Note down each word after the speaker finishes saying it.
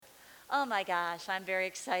Oh my gosh, I'm very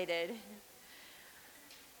excited.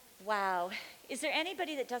 Wow. Is there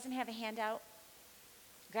anybody that doesn't have a handout?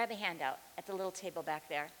 Grab a handout at the little table back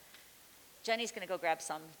there. Jenny's going to go grab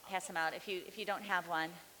some, pass them out if you don't have one.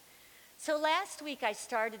 So last week I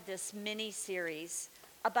started this mini series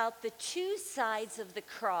about the two sides of the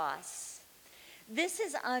cross. This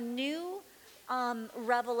is a new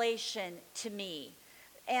revelation to me.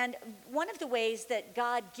 And one of the ways that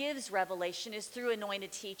God gives revelation is through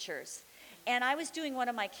anointed teachers. And I was doing one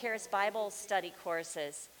of my Charis Bible study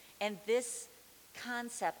courses, and this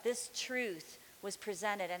concept, this truth was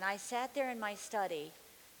presented. And I sat there in my study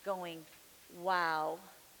going, wow,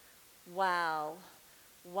 wow,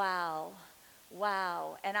 wow,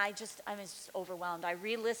 wow. And I was just overwhelmed. I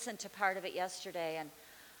re-listened to part of it yesterday, and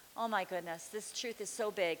oh my goodness, this truth is so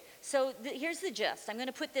big. So here's the gist. I'm going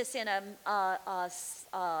to put this in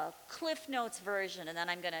a Cliff Notes version, and then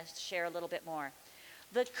I'm going to share a little bit more.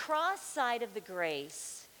 The cross side of the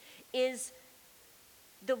grace is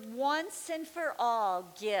the once and for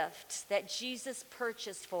all gift that Jesus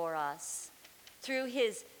purchased for us through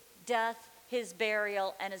his death, his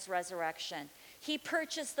burial, and his resurrection. He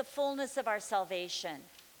purchased the fullness of our salvation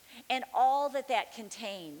and all that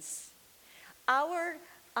contains.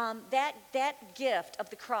 That gift of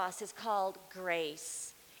the cross is called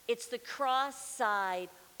grace. It's the cross side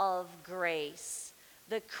of grace.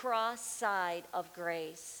 The cross side of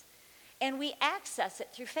grace. And we access it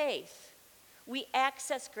through faith. We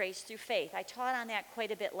access grace through faith. I taught on that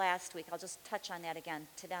quite a bit last week. I'll just touch on that again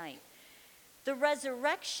tonight. The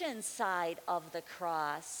resurrection side of the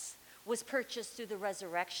cross was purchased through the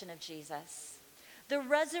resurrection of Jesus. The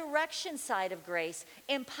resurrection side of grace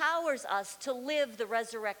empowers us to live the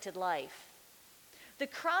resurrected life. The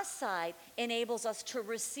cross side enables us to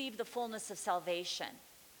receive the fullness of salvation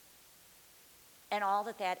and all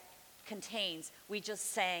that contains. We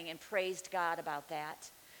just sang and praised God about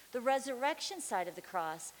that. The resurrection side of the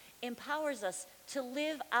cross empowers us to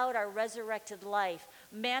live out our resurrected life,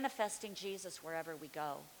 manifesting Jesus wherever we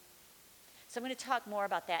go. So I'm going to talk more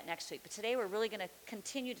about that next week. But today we're really going to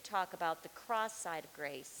continue to talk about the cross side of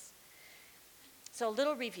grace. So a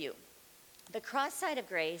little review. The cross side of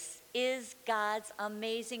grace is God's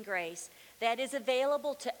amazing grace that is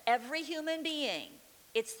available to every human being.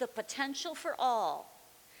 It's the potential for all.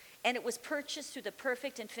 And it was purchased through the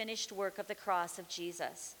perfect and finished work of the cross of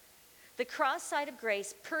Jesus. The cross side of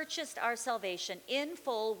grace purchased our salvation in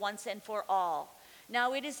full once and for all.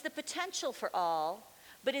 Now it is the potential for all,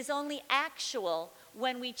 but is only actual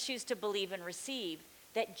when we choose to believe and receive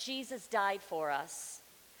that Jesus died for us,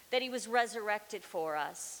 that he was resurrected for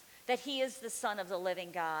us, that he is the Son of the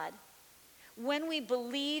living God. When we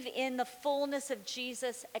believe in the fullness of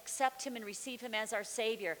Jesus, accept him and receive him as our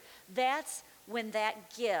Savior, that's when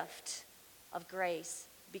that gift of grace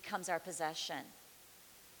becomes our possession.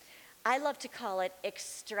 I love to call it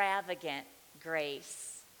extravagant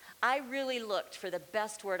grace. I really looked for the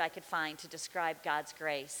best word I could find to describe God's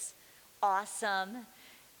grace. Awesome,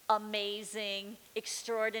 amazing,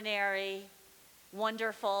 extraordinary,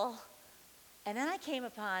 wonderful. And then I came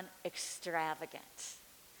upon extravagant.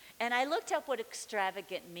 And I looked up what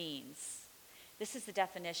extravagant means. This is the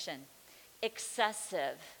definition.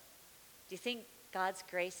 Excessive. Do you think God's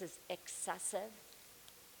grace is excessive?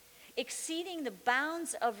 Exceeding the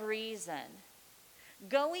bounds of reason,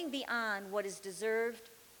 going beyond what is deserved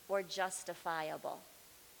or justifiable.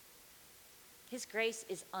 His grace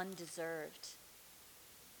is undeserved.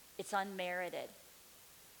 It's unmerited.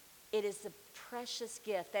 It is the precious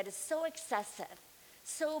gift that is so excessive,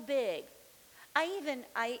 so big.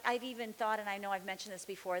 I've even thought, and I know I've mentioned this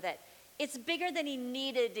before, that it's bigger than he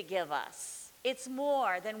needed to give us. It's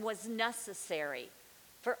more than was necessary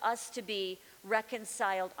for us to be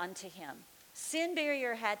reconciled unto him. Sin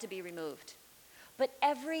barrier had to be removed. But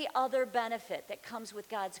every other benefit that comes with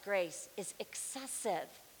God's grace is excessive.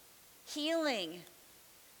 Healing.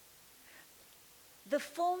 The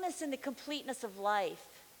fullness and the completeness of life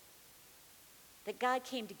that God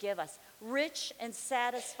came to give us. Rich and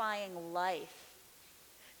satisfying life.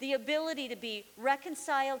 The ability to be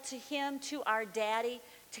reconciled to him, to our daddy,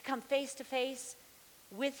 to come face to face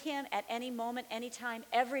with him at any moment, any time,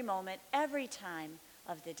 every moment, every time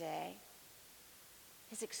of the day.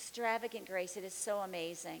 His extravagant grace, it is so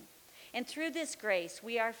amazing. And through this grace,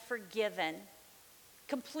 we are forgiven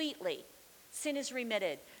completely. Sin is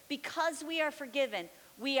remitted. Because we are forgiven,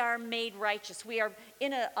 we are made righteous. We are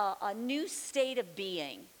in a new state of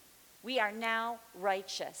being. We are now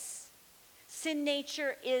righteous. Sin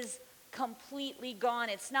nature is completely gone.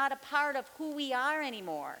 It's not a part of who we are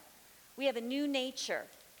anymore. We have a new nature.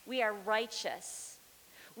 We are righteous.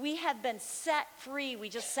 We have been set free. We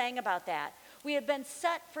just sang about that. We have been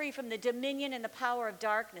set free from the dominion and the power of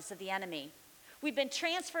darkness of the enemy. We've been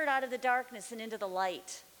transferred out of the darkness and into the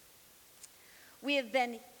light. We have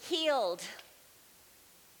been healed,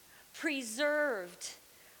 preserved,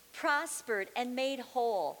 prospered, and made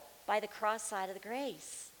whole by the cross side of the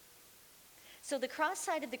grace. So the cross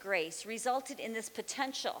side of the grace resulted in this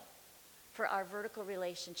potential for our vertical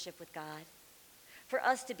relationship with God, for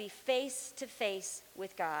us to be face to face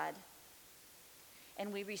with God.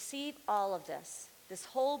 And we receive all of this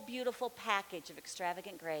whole beautiful package of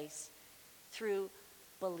extravagant grace through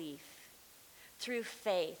belief, through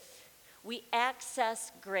faith. We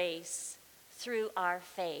access grace through our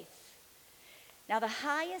faith. Now, the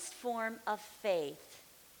highest form of faith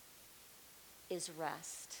is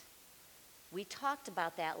rest. We talked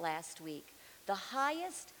about that last week. The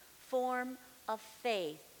highest form of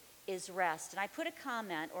faith is rest. And I put a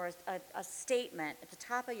comment or a statement at the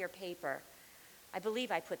top of your paper. I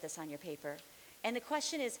believe I put this on your paper. And the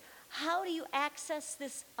question is, how do you access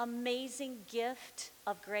this amazing gift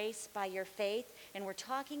of grace by your faith? And we're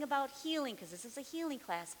talking about healing because this is a healing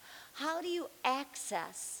class. How do you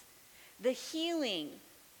access the healing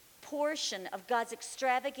portion of God's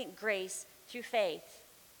extravagant grace through faith?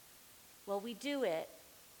 Well, we do it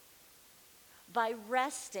by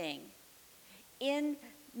resting in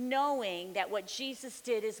knowing that what Jesus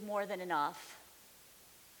did is more than enough.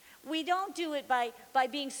 We don't do it by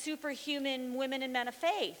being superhuman women and men of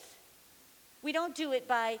faith. We don't do it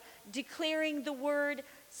by declaring the word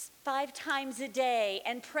 5 times a day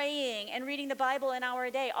and praying and reading the Bible an hour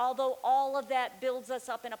a day, although all of that builds us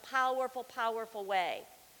up in a powerful, powerful way.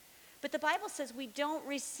 But the Bible says we don't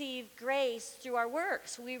receive grace through our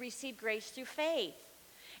works. We receive grace through faith.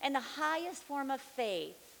 And the highest form of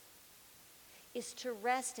faith is to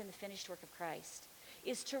rest in the finished work of Christ,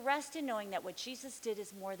 is to rest in knowing that what Jesus did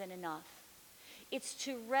is more than enough. It's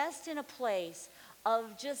to rest in a place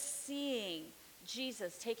of just seeing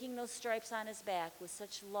Jesus taking those stripes on his back with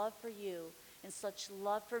such love for you and such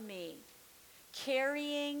love for me,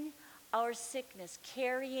 carrying our sickness,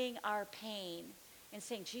 carrying our pain, and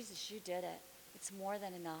saying, Jesus, you did it. It's more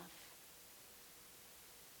than enough.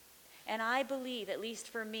 And I believe, at least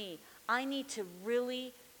for me, I need to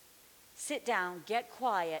really sit down, get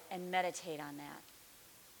quiet, and meditate on that.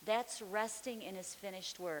 That's resting in his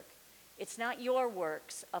finished work. It's not your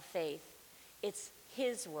works of faith. It's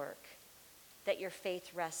his work that your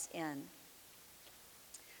faith rests in.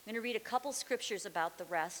 I'm going to read a couple scriptures about the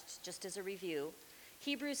rest, just as a review.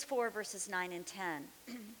 Hebrews 4, verses 9 and 10.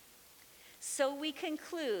 So we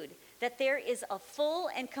conclude that there is a full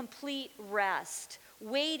and complete rest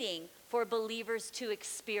waiting for believers to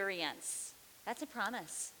experience. That's a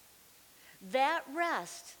promise. That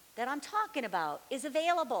rest that I'm talking about is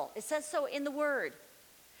available. It says so in the Word.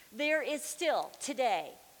 There is still today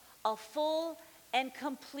a full and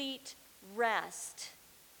complete rest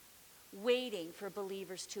waiting for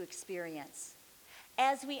believers to experience.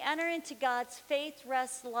 As we enter into God's faith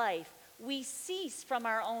rest life, we cease from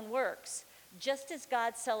our own works, just as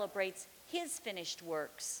God celebrates his finished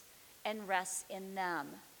works and rests in them.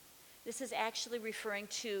 This is actually referring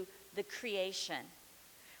to the creation.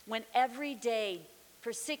 When every day,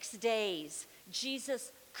 for 6 days,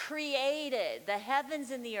 Jesus created the heavens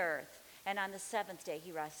and the earth, and on the 7th day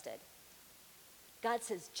he rested. God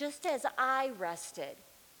says, just as I rested,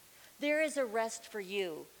 there is a rest for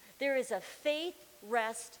you. There is a faith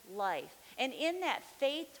rest life. And in that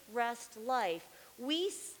faith rest life,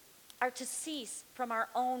 we are to cease from our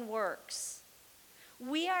own works.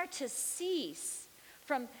 We are to cease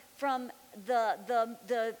from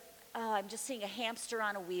I'm just seeing a hamster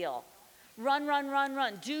on a wheel. Run, run, run,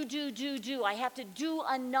 run. Do. I have to do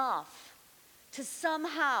enough to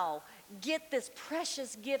somehow get this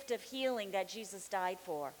precious gift of healing that Jesus died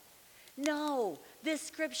for. No, this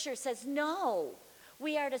scripture says no.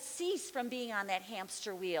 We are to cease from being on that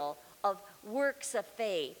hamster wheel of works of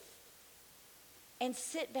faith and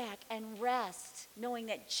sit back and rest, knowing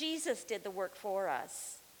that Jesus did the work for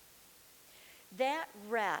us. That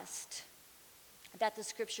rest that the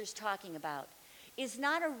scripture's talking about is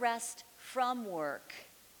not a rest from work.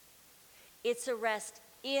 It's a rest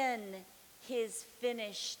in his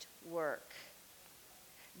finished work.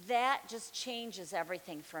 That just changes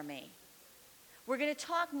everything for me. We're going to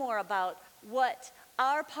talk more about what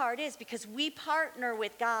our part is because we partner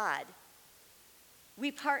with God.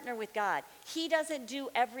 We partner with God. He doesn't do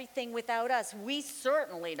everything without us. We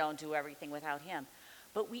certainly don't do everything without him.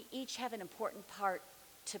 But we each have an important part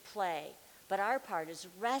to play. But our part is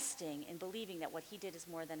resting and believing that what he did is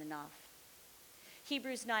more than enough.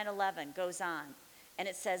 Hebrews 9:11 goes on And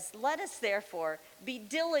it says, let us therefore be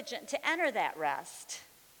diligent to enter that rest,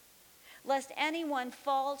 lest anyone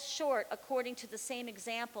fall short according to the same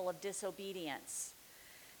example of disobedience.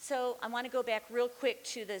 So I want to go back real quick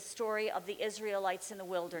to the story of the Israelites in the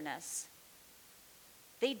wilderness.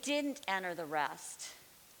 They didn't enter the rest.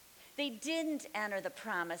 They didn't enter the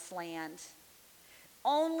promised land.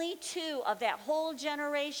 Only 2 of that whole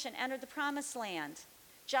generation entered the promised land,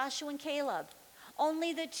 Joshua and Caleb.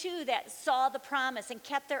 Only the 2 that saw the promise and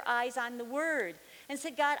kept their eyes on the word and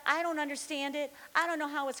said, God, I don't understand it. I don't know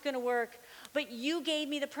how it's going to work, but you gave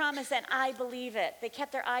me the promise and I believe it. They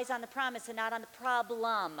kept their eyes on the promise and not on the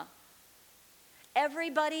problem.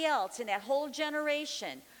 Everybody else in that whole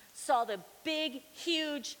generation saw the big,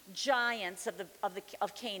 huge giants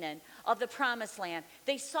of Canaan, of the promised land.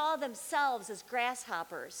 They saw themselves as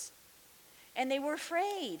grasshoppers, and they were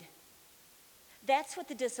afraid. That's what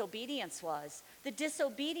the disobedience was. The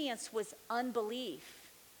disobedience was unbelief.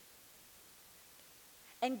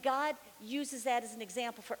 And God uses that as an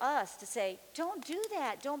example for us to say, don't do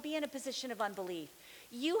that. Don't be in a position of unbelief.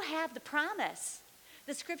 You have the promise.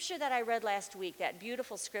 The scripture that I read last week, that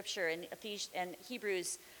beautiful scripture in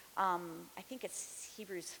Hebrews, I think it's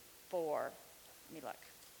Hebrews 4. Let me look.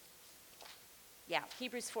 Yeah,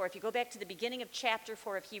 Hebrews 4. If you go back to the beginning of chapter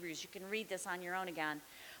 4 of Hebrews, you can read this on your own again.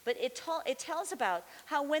 But it tells about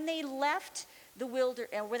how when they left the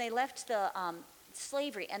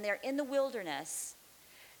slavery and they're in the wilderness,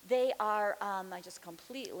 they are, I just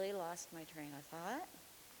completely lost my train of thought.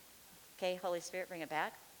 Okay, Holy Spirit, bring it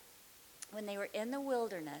back. When they were in the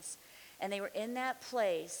wilderness and they were in that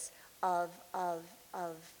place of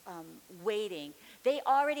waiting, they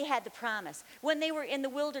already had the promise. When they were in the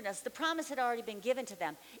wilderness, the promise had already been given to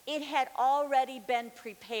them. It had already been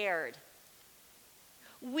prepared.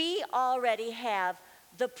 We already have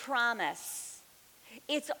the promise.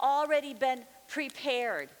 It's already been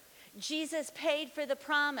prepared. Jesus paid for the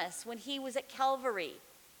promise when he was at Calvary.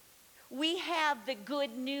 We have the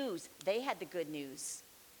good news. They had the good news.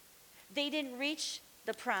 They didn't reach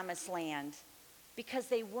the promised land because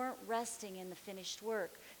they weren't resting in the finished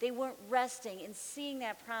work. They weren't resting in seeing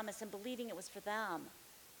that promise and believing it was for them.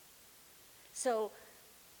 So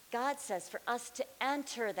God says for us to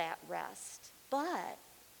enter that rest, but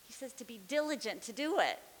he says to be diligent to do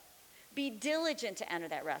it. Be diligent to enter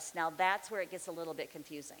that rest. Now that's where it gets a little bit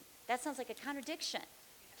confusing. That sounds like a contradiction.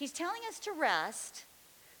 He's telling us to rest,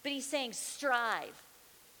 but he's saying strive.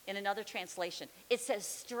 In another translation, it says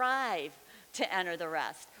strive to enter the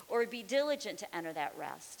rest, or be diligent to enter that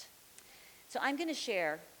rest. So I'm going to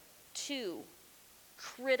share 2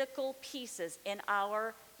 critical pieces in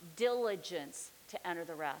our diligence to enter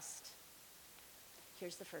the rest.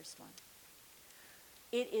 Here's the first one.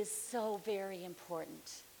 It is so very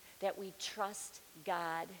important that we trust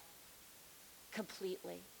God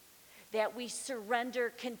completely, that we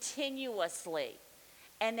surrender continuously,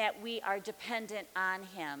 and that we are dependent on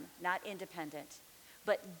him, not independent,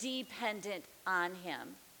 but dependent on him.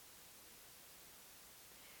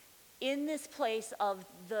 In this place of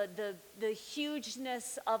the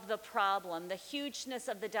hugeness of the problem, the hugeness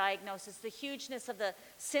of the diagnosis, the hugeness of the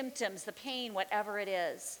symptoms, the pain, whatever it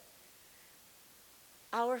is,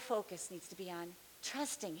 our focus needs to be on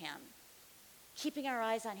trusting him, keeping our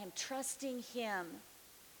eyes on him, trusting him,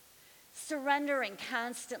 surrendering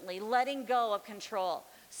constantly, letting go of control,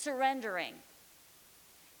 surrendering,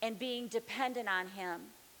 and being dependent on him.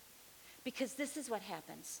 Because this is what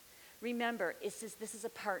happens. Remember, this is a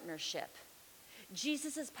partnership.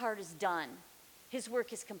 Jesus' part is done. His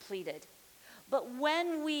work is completed. But when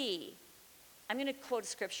I'm going to quote a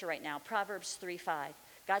scripture right now, Proverbs 3:5.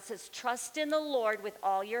 God says, trust in the Lord with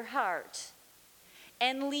all your heart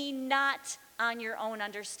and lean not on your own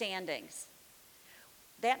understandings.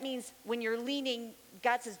 That means when you're leaning,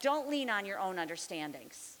 God says, don't lean on your own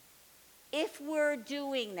understandings. If we're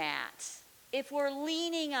doing that, if we're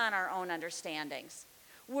leaning on our own understandings,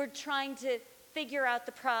 we're trying to figure out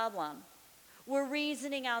the problem. We're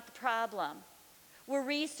reasoning out the problem. We're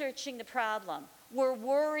researching the problem. We're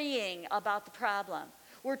worrying about the problem.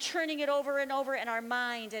 We're turning it over and over in our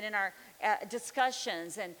mind and in our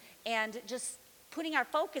discussions and just putting our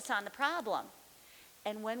focus on the problem.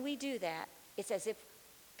 And when we do that, it's as if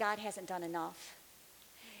God hasn't done enough.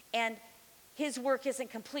 And his work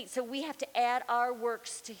isn't complete, so we have to add our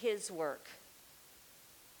works to his work.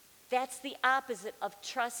 That's the opposite of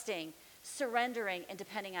trusting, surrendering, and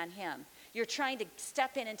depending on him. You're trying to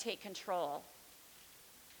step in and take control.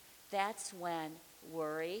 That's when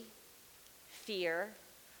worry, fear,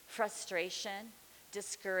 frustration,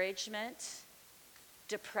 discouragement,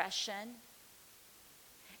 depression,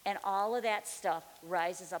 and all of that stuff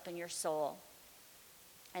rises up in your soul.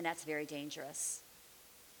 And that's very dangerous.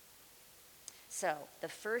 So the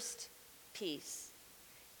first piece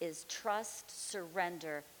is trust,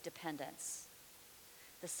 surrender, dependence.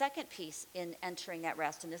 The second piece in entering that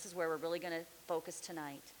rest, and this is where we're really going to focus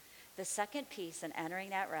tonight, the second piece in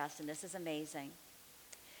entering that rest, and this is amazing,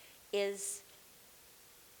 is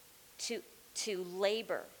to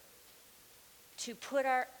labor, to put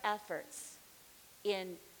our efforts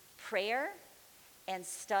in prayer and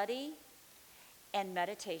study and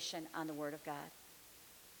meditation on the Word of God.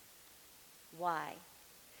 Why?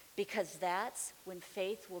 Because that's when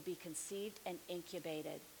faith will be conceived and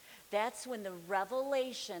incubated. That's when the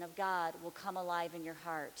revelation of God will come alive in your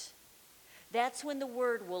heart. That's when the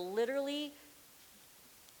Word will literally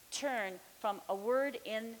turn from a word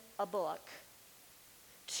in a book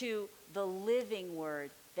to the living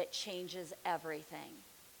Word that changes everything.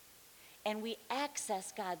 And we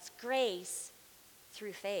access God's grace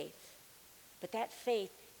through faith. But that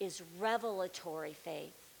faith is revelatory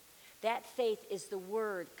faith. That faith is the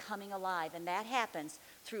Word coming alive. And that happens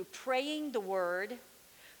through praying the Word,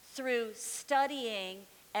 through studying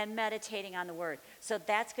and meditating on the Word. So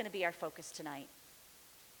that's going to be our focus tonight.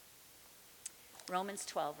 Romans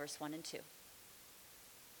 12, verse 1 and 2.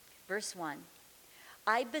 Verse 1.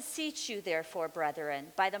 I beseech you, therefore, brethren,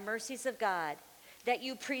 by the mercies of God, that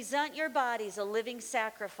you present your bodies a living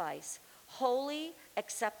sacrifice, holy,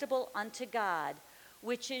 acceptable unto God,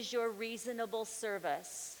 which is your reasonable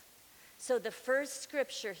service. So the first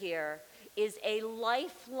scripture here is a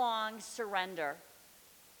lifelong surrender,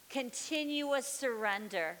 continuous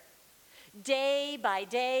surrender, day by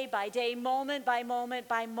day by day, moment by moment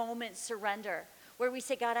by moment surrender, where we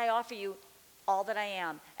say, God, I offer you all that I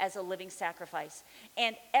am as a living sacrifice.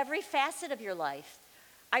 And every facet of your life.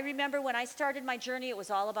 I remember when I started my journey, it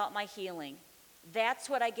was all about my healing. That's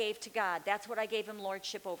what I gave to God. That's what I gave him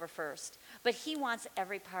lordship over first. But he wants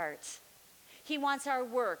every part. He wants our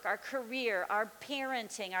work, our career, our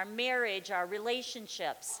parenting, our marriage, our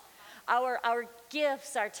relationships, our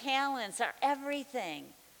gifts, our talents, our everything.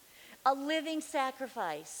 A living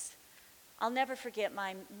sacrifice. I'll never forget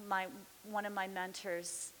one of my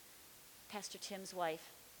mentors, Pastor Tim's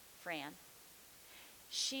wife, Fran.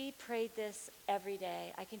 She prayed this every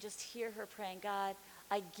day. I can just hear her praying, God,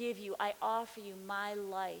 I offer you my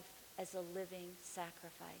life as a living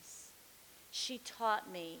sacrifice. She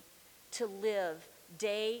taught me to live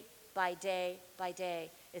day by day by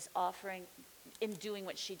day is offering, in doing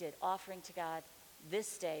what she did, offering to God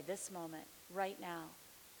this day, this moment, right now,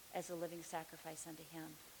 as a living sacrifice unto him.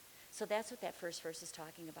 So that's what that first verse is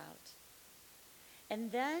talking about.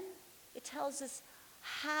 And then it tells us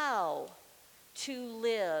how to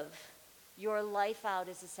live your life out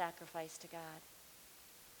as a sacrifice to God.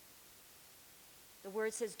 The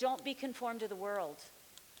word says, don't be conformed to the world.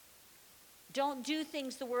 Don't do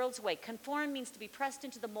things the world's way. Conform means to be pressed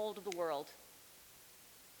into the mold of the world.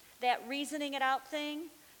 That reasoning it out thing,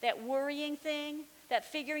 that worrying thing, that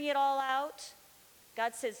figuring it all out,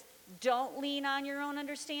 God says, don't lean on your own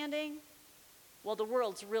understanding. Well, the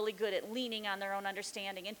world's really good at leaning on their own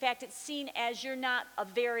understanding. In fact, it's seen as you're not a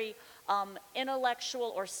very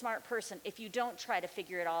intellectual or smart person if you don't try to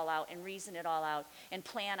figure it all out and reason it all out and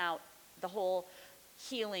plan out the whole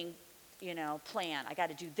healing, plan. I got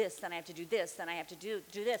to do this, then I have to do this, then I have to do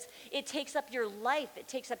this. It takes up your life. It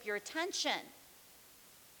takes up your attention.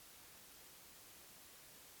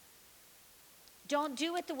 Don't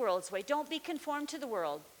do it the world's way. Don't be conformed to the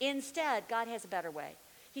world. Instead, God has a better way.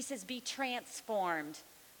 He says, be transformed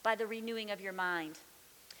by the renewing of your mind.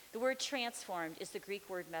 The word transformed is the Greek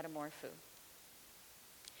word metamorpho.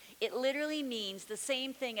 It literally means the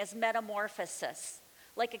same thing as metamorphosis,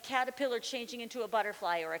 like a caterpillar changing into a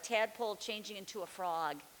butterfly or a tadpole changing into a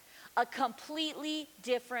frog. A completely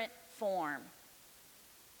different form.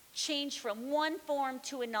 Change from one form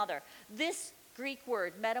to another. This Greek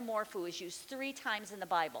word, metamorpho, is used 3 times in the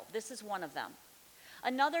Bible. This is one of them.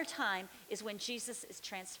 Another time is when Jesus is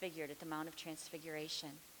transfigured at the Mount of Transfiguration.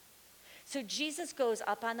 So Jesus goes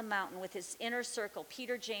up on the mountain with his inner circle,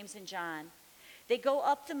 Peter, James, and John. They go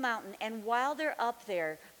up the mountain, and while they're up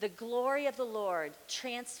there, the glory of the Lord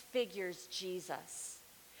transfigures Jesus.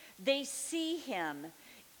 They see him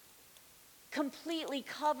completely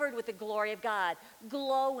covered with the glory of God,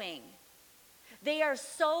 glowing. They are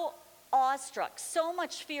so awestruck, so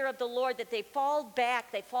much fear of the Lord that they fall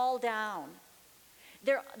back, they fall down.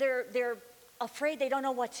 They're afraid, they don't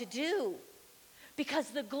know what to do because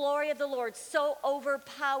the glory of the Lord so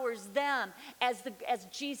overpowers them as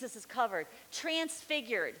Jesus is covered,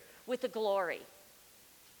 transfigured with the glory.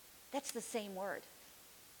 That's the same word.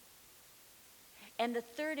 And the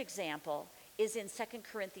third example is in 2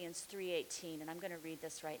 Corinthians 3:18, and I'm going to read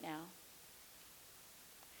this right now.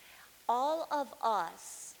 All of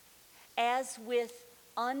us, as with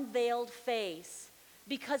unveiled face,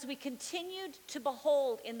 because we continued to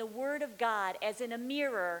behold in the Word of God as in a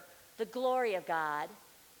mirror the glory of God,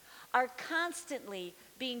 are constantly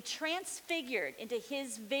being transfigured into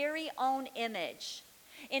his very own image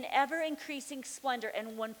in ever-increasing splendor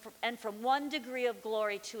and from one degree of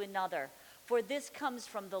glory to another. For this comes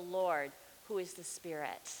from the Lord, who is the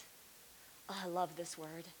Spirit. Oh, I love this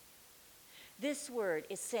word. This word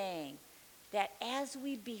is saying that as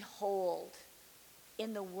we behold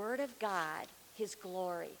in the Word of God his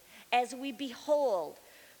glory, as we behold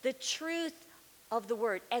the truth of the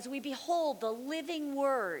Word, as we behold the living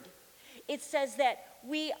Word, it says that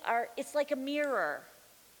it's like a mirror.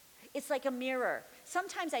 It's like a mirror.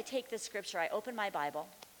 Sometimes I take this scripture, I open my Bible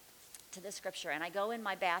to this scripture, and I go in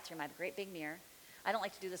my bathroom. I have a great big mirror. I don't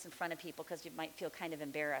like to do this in front of people because you might feel kind of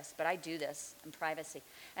embarrassed, but I do this in privacy.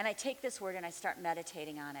 And I take this word and I start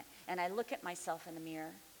meditating on it, and I look at myself in the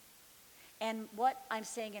mirror. And what I'm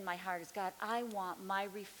saying in my heart is, God, I want my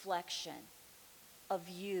reflection of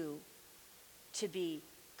you to be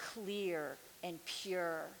clear and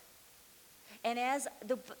pure. And as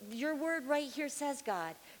your word right here says,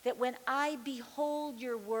 God, that when I behold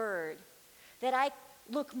your word, that I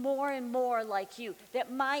look more and more like you,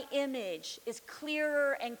 that my image is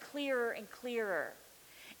clearer and clearer and clearer.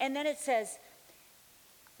 And then it says,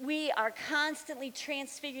 we are constantly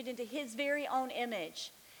transfigured into his very own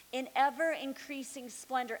image in ever-increasing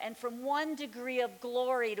splendor and from one degree of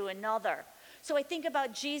glory to another. So I think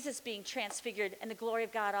about Jesus being transfigured and the glory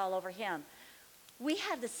of God all over him. We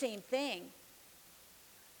have the same thing.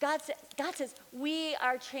 God says we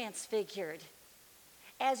are transfigured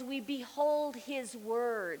as we behold his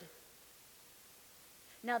word.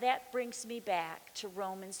 Now that brings me back to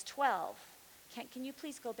Romans 12. Can you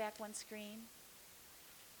please go back one screen?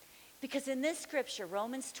 Because in this scripture,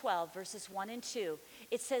 Romans 12, verses 1 and 2,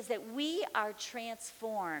 it says that we are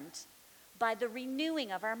transformed by the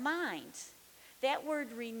renewing of our mind. That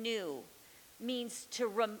word renew means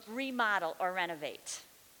to remodel or renovate.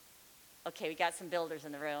 Okay, we got some builders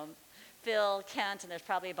in the room. Phil, Kent, and there's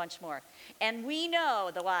probably a bunch more. And we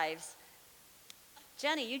know, the wives,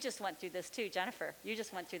 Jenny, you just went through this too. Jennifer, you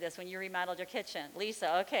just went through this when you remodeled your kitchen.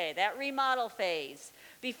 Lisa, okay, that remodel phase.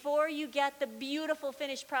 Before you get the beautiful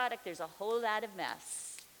finished product, there's a whole lot of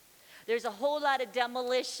mess. There's a whole lot of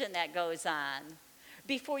demolition that goes on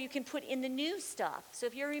before you can put in the new stuff. So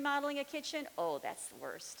if you're remodeling a kitchen, oh, that's the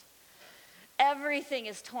worst. Everything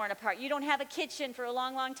is torn apart. You don't have a kitchen for a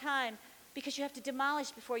long, long time because you have to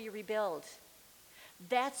demolish before you rebuild.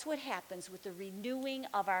 That's what happens with the renewing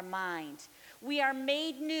of our mind. We are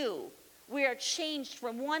made new. We are changed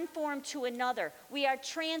from one form to another. We are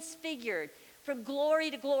transfigured from glory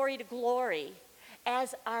to glory to glory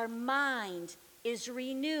as our mind is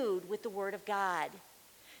renewed with the Word of God.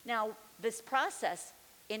 Now, this process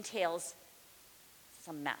entails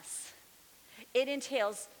some mess. It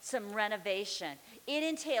entails some renovation. It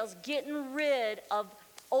entails getting rid of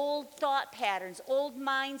old thought patterns, old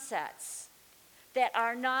mindsets that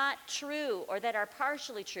are not true or that are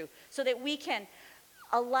partially true, so that we can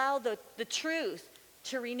allow the truth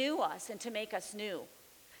to renew us and to make us new.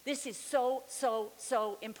 This is so, so,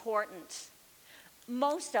 so important.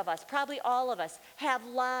 Most of us, probably all of us, have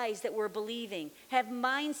lies that we're believing, have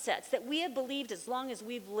mindsets that we have believed as long as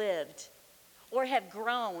we've lived or have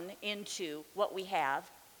grown into what we have,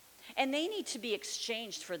 and they need to be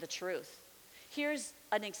exchanged for the truth. Here's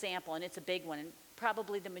an example, and it's a big one, and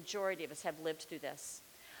probably the majority of us have lived through this.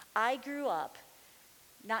 I grew up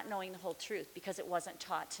not knowing the whole truth because it wasn't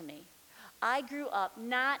taught to me. I grew up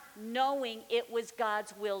not knowing it was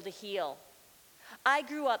God's will to heal. I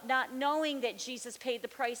grew up not knowing that Jesus paid the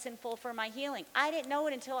price in full for my healing. I didn't know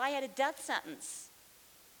it until I had a death sentence.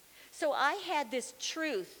 So I had this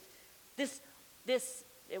truth,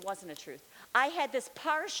 it wasn't a truth. I had this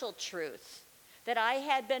partial truth that I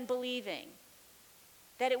had been believing,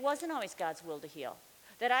 that it wasn't always God's will to heal,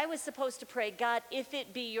 that I was supposed to pray, God, if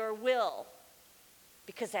it be your will,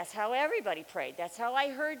 because that's how everybody prayed. That's how I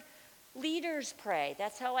heard leaders pray.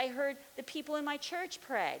 That's how I heard the people in my church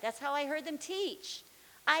pray. That's how I heard them teach.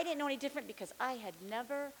 I didn't know any different because I had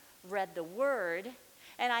never read the Word,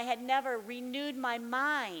 and I had never renewed my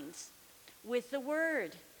mind with the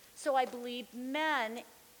Word. So I believed men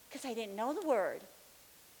because I didn't know the Word.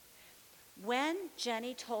 When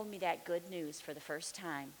Jenny told me that good news for the first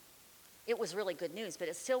time, it was really good news, but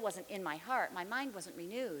it still wasn't in my heart. My mind wasn't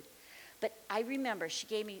renewed. But I remember she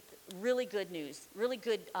gave me really good news, really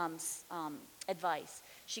good advice.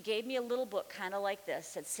 She gave me a little book kind of like this,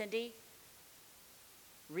 said, Cindy,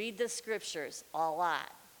 read the scriptures a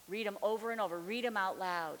lot. Read them over and over. Read them out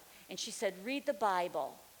loud. And she said, read the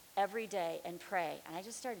Bible every day and pray. And I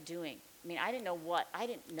just started doing. I mean, I didn't know what. I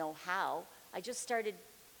didn't know how. I just started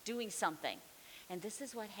doing something. And this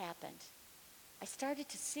is what happened. I started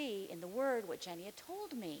to see in the Word what Jenny had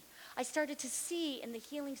told me. I started to see in the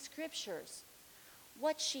healing scriptures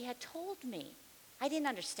what she had told me. I didn't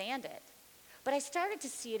understand it, but I started to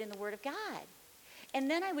see it in the Word of God. And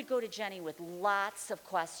then I would go to Jenny with lots of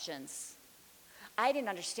questions. I didn't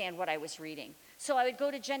understand what I was reading. So I would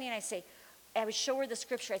go to Jenny and I would show her the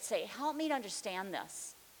scripture. I'd say, help me to understand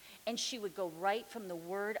this. And she would go right from the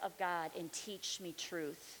Word of God and teach me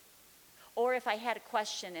truth. Or if I had a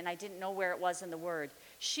question and I didn't know where it was in the Word,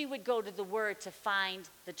 she would go to the Word to find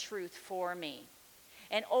the truth for me.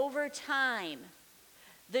 And over time,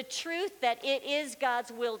 the truth that it is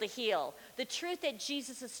God's will to heal, the truth that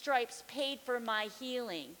Jesus' stripes paid for my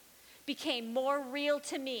healing, became more real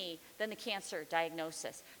to me than the cancer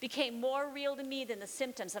diagnosis, became more real to me than the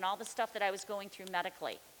symptoms and all the stuff that I was going through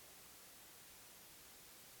medically.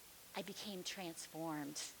 I became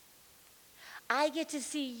transformed. I get to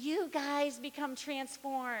see you guys become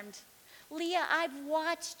transformed. Leah, I've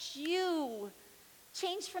watched you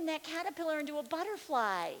change from that caterpillar into a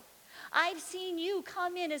butterfly. I've seen you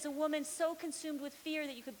come in as a woman so consumed with fear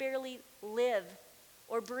that you could barely live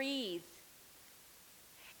or breathe.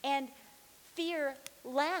 And fear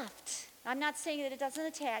left. I'm not saying that it doesn't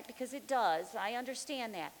attack, because it does. I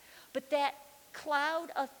understand that. But that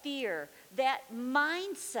cloud of fear, that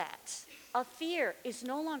mindset of fear is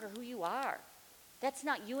no longer who you are. That's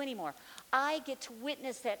not you anymore. I get to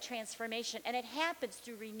witness that transformation, and it happens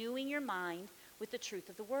through renewing your mind with the truth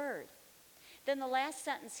of the Word. Then the last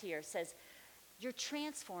sentence here says, you're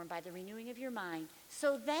transformed by the renewing of your mind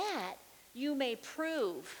so that you may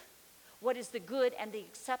prove what is the good and the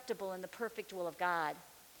acceptable and the perfect will of God.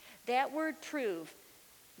 That word prove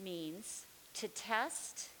means to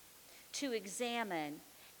test, to examine,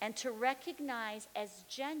 and to recognize as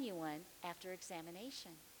genuine after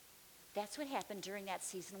examination. That's what happened during that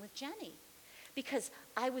season with Jenny. Because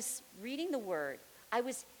I was reading the Word, I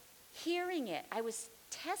was hearing it, I was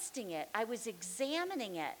testing it, I was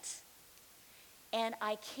examining it, and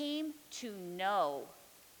I came to know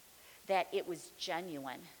that it was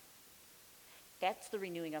genuine. That's the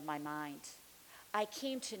renewing of my mind. I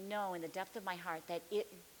came to know in the depth of my heart that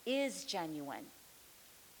it is genuine,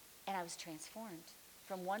 and I was transformed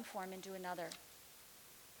from one form into another.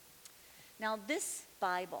 Now this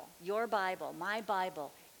Bible, your Bible, my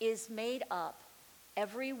Bible, is made up,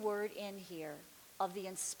 every word in here, of the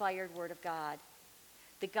inspired Word of God,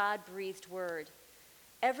 the God-breathed Word.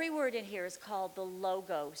 Every word in here is called the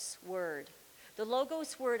Logos Word. The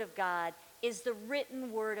Logos Word of God is the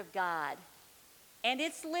written Word of God, and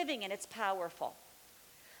it's living and it's powerful.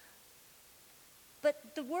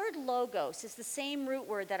 But the word logos is the same root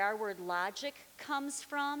word that our word logic comes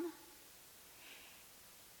from.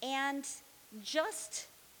 And just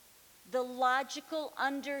the logical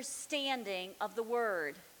understanding of the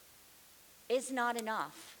word is not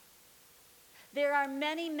enough. There are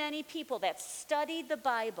many, many people that study the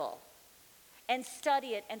Bible and study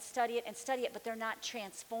it and study it and study it, but they're not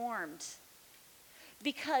transformed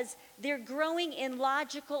because they're growing in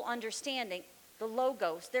logical understanding. The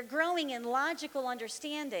logos, they're growing in logical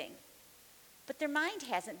understanding, but their mind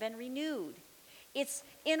hasn't been renewed. It's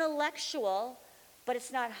intellectual, but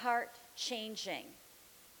it's not heart-changing.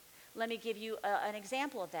 Let me give you an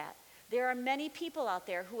example of that. There are many people out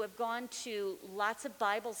there who have gone to lots of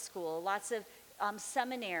Bible school, lots of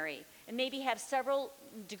seminary, and maybe have several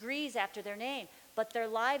degrees after their name, but their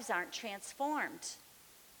lives aren't transformed.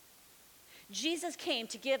 Jesus came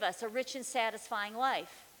to give us a rich and satisfying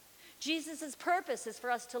life. Jesus' purpose is for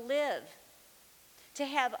us to live, to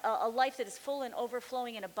have a life that is full and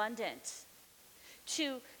overflowing and abundant,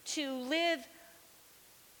 to live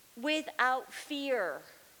without fear,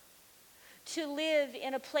 to live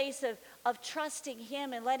in a place of trusting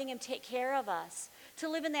Him and letting Him take care of us, to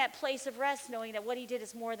live in that place of rest knowing that what He did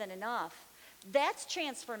is more than enough. That's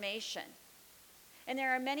transformation. And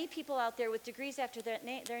there are many people out there with degrees after their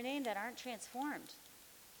name that aren't transformed.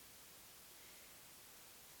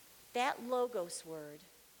 That Logos word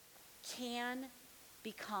can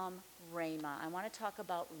become Rhema. I want to talk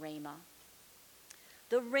about Rhema.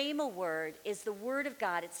 The Rhema word is the Word of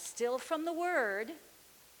God. It's still from the Word,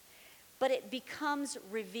 but it becomes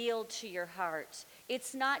revealed to your heart.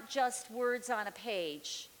 It's not just words on a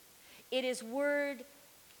page. It is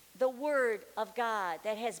the Word of God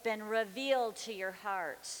that has been revealed to your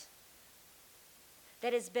heart,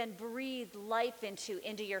 that has been breathed life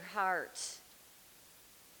into your heart.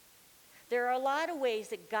 There are a lot of ways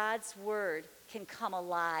that God's word can come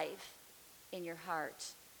alive in your heart.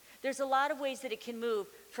 There's a lot of ways that it can move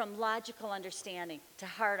from logical understanding to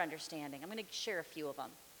heart understanding. I'm going to share a few of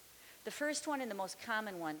them. The first one and the most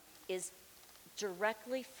common one is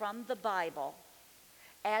directly from the Bible.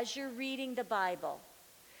 As you're reading the Bible,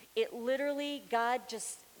 it literally, God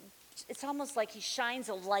just, it's almost like he shines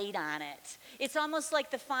a light on it. It's almost like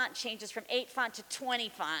the font changes from 8 font to 20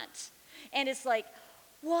 font. And it's like,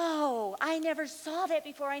 whoa, I never saw that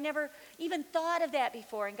before. I never even thought of that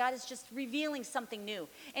before. And God is just revealing something new.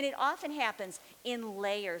 And it often happens in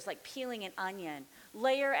layers, like peeling an onion.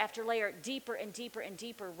 Layer after layer, deeper and deeper and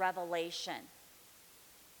deeper revelation.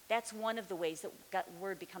 That's one of the ways that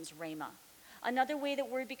word becomes rhema. Another way that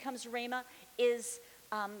word becomes rhema is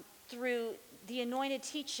through the anointed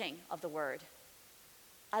teaching of the word.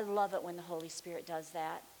 I love it when the Holy Spirit does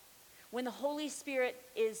that. When the Holy Spirit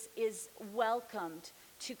is welcomed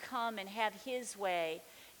to come and have his way,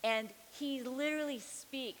 and he literally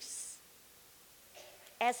speaks,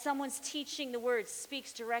 as someone's teaching the word,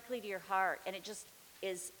 speaks directly to your heart, and it just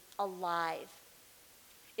is alive.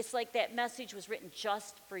 It's like that message was written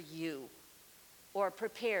just for you, or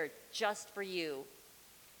prepared just for you.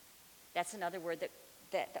 That's another word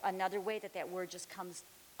another way that word just comes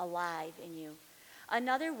alive in you.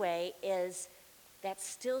 Another way is that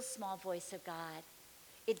still small voice of God.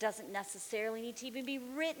 It doesn't necessarily need to even be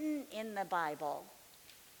written in the Bible.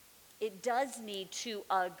 It does need to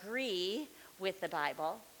agree with the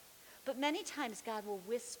Bible, but many times God will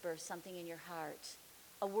whisper something in your heart,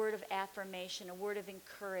 a word of affirmation, a word of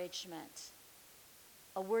encouragement,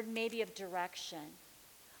 a word maybe of direction,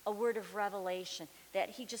 a word of revelation, that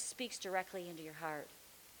he just speaks directly into your heart.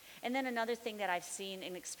 And then another thing that I've seen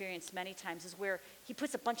and experienced many times is where he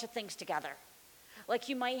puts a bunch of things together. Like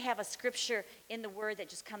you might have a scripture in the word that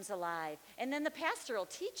just comes alive. And then the pastor will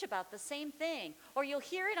teach about the same thing. Or you'll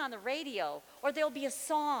hear it on the radio. Or there'll be a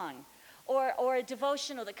song. Or a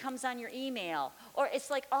devotional that comes on your email. Or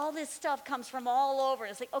it's like all this stuff comes from all over.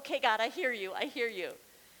 And it's like, okay, God, I hear you. I hear you.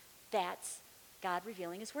 That's God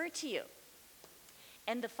revealing his word to you.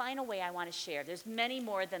 And the final way I want to share, there's many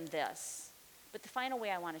more than this. But the final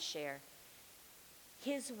way I want to share,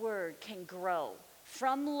 his word can grow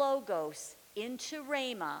from logos into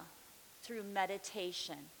rhema through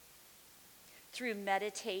meditation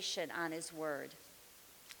on his word.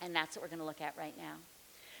 And that's what we're going to look at right now.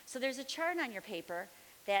 So there's a chart on your paper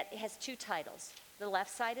that has two titles. The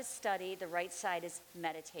left side is study, the right side is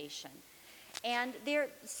meditation. And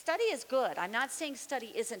study is good. I'm not saying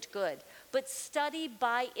study isn't good, but study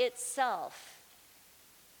by itself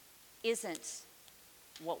isn't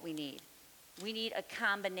what we need. We need a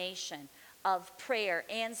combination of prayer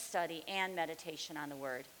and study and meditation on the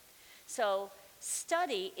word. So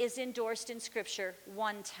study is endorsed in Scripture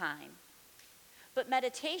one time, but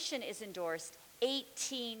meditation is endorsed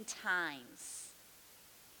 18 times.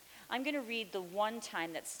 I'm going to read the one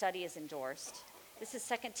time that study is endorsed. This is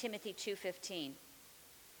 2 Timothy 2:15.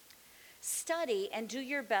 Study and do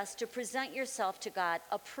your best to present yourself to God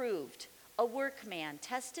approved, a workman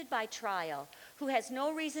tested by trial, who has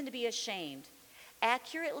no reason to be ashamed,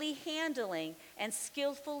 accurately handling and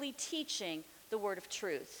skillfully teaching the word of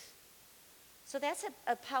truth. So that's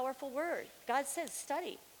a powerful word. God says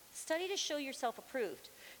study. Study to show yourself approved,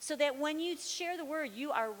 so that when you share the word,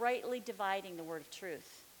 you are rightly dividing the word of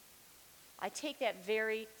truth. I take that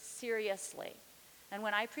very seriously. And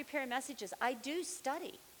when I prepare messages, I do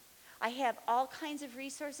study. I have all kinds of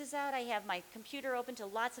resources out. I have my computer open to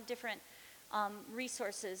lots of different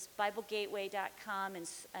resources. BibleGateway.com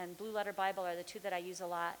and Blue Letter Bible are the two that I use a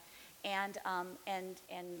lot. And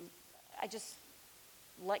I just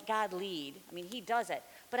let God lead. I mean, he does it.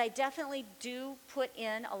 But I definitely do put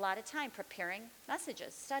in a lot of time preparing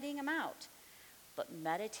messages, studying them out. But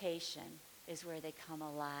meditation is where they come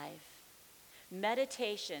alive.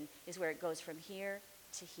 Meditation is where it goes from here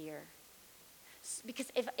to here. Because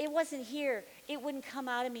if it wasn't here, it wouldn't come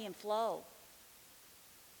out of me and flow.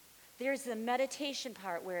 There's the meditation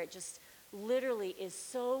part where it just literally is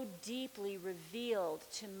so deeply revealed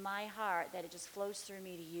to my heart that it just flows through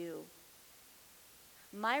me to you.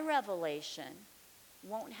 My revelation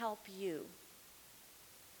won't help you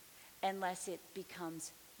unless it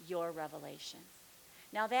becomes your revelation.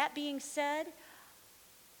 Now, that being said,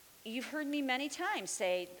 you've heard me many times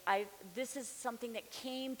say, this is something that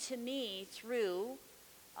came to me through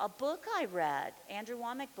a book I read, Andrew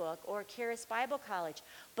Womack book, or Charis Bible College,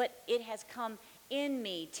 but it has come in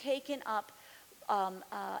me, taken up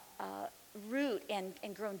root and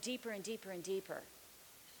grown deeper and deeper and deeper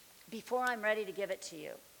before I'm ready to give it to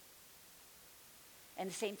you. And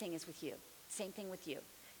the same thing is with you. Same thing with you.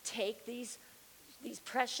 Take these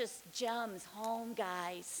precious gems home,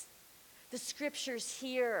 guys. The scripture's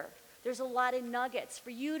here. There's a lot of nuggets for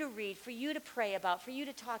you to read, for you to pray about, for you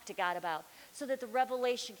to talk to God about, so that the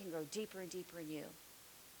revelation can grow deeper and deeper in you.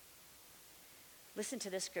 Listen to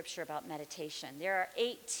this scripture about meditation. There are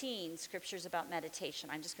 18 scriptures about meditation.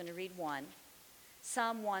 I'm just going to read one.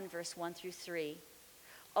 Psalm 1, verse 1 through 3.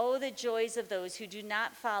 Oh, the joys of those who do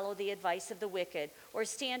not follow the advice of the wicked, or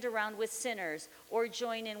stand around with sinners, or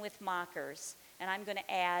join in with mockers. And I'm going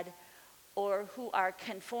to add, or who are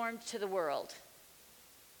conformed to the world.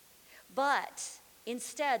 But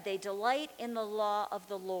instead, they delight in the law of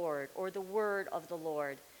the Lord, or the word of the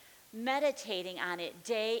Lord, meditating on it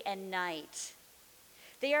day and night.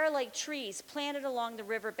 They are like trees planted along the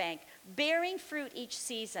riverbank, bearing fruit each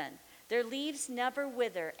season. Their leaves never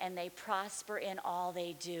wither, and they prosper in all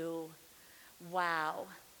they do. Wow.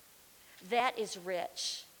 That is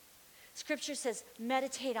rich. Scripture says,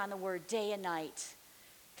 meditate on the word day and night.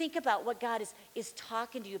 Think about what God is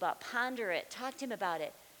talking to you about. Ponder it. Talk to him about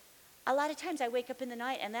it. A lot of times I wake up in the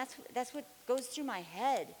night, and that's what goes through my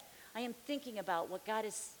head. I am thinking about what God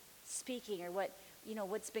is speaking, or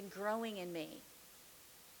what's been growing in me.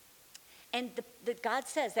 And God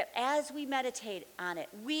says that as we meditate on it,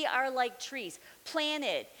 we are like trees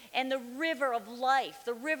planted, and the river of life,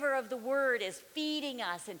 the river of the word, is feeding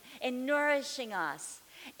us and nourishing us.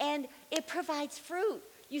 And it provides fruit.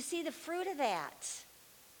 You see the fruit of that.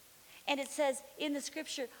 And it says in the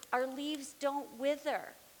scripture, our leaves don't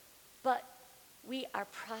wither, but we are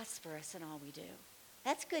prosperous in all we do.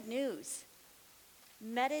 That's good news.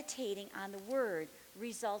 Meditating on the word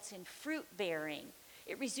results in fruit bearing.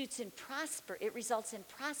 It results in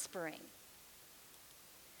prospering.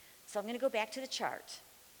 So I'm going to go back to the chart.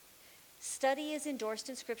 Study is endorsed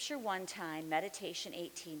in Scripture 1 time, meditation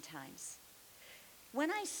 18 times. When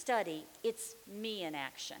I study, it's me in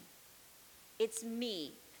action. It's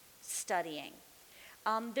me studying.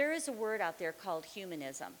 There is a word out there called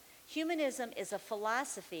humanism. Humanism is a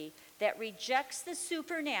philosophy that rejects the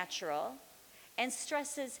supernatural and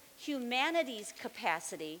stresses humanity's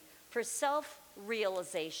capacity for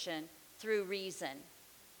self-realization through reason.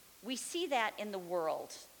 We see that in the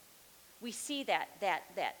world. We see that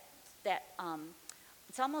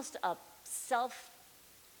it's almost a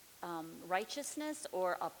self-righteousness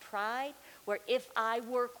or a pride, where if I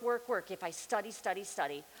work, if I study,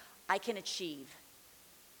 I can achieve.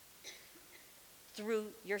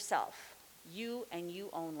 Through yourself, you and you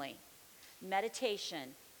only.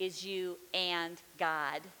 Meditation is you and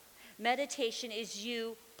God. Meditation is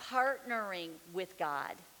you partnering with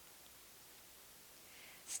God.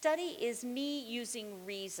 Study is me using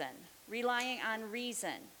reason, relying on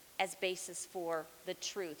reason as basis for the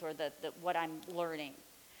truth or the what I'm learning.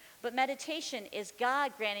 But meditation is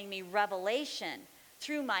God granting me revelation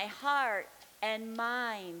through my heart and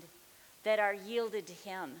mind that are yielded to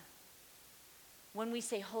him. When we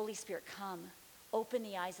say, Holy Spirit, come, open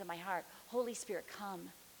the eyes of my heart. Holy Spirit,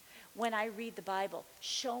 come. When I read the Bible,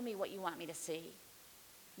 show me what you want me to see.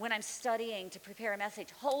 When I'm studying to prepare a message,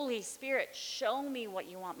 Holy Spirit, show me what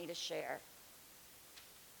you want me to share.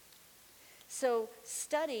 So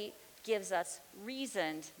study gives us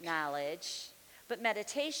reasoned knowledge, but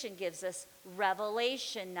meditation gives us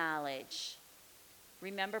revelation knowledge.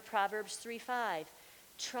 Remember Proverbs 3:5.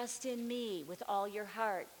 Trust in me with all your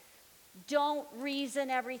heart. Don't reason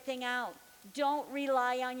everything out. Don't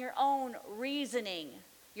rely on your own reasoning,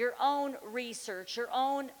 your own research, your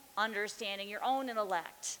own understanding, your own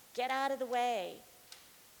intellect. Get out of the way.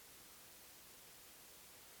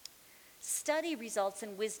 Study results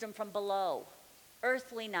in wisdom from below,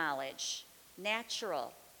 earthly knowledge,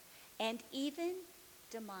 natural, and even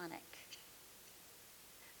demonic.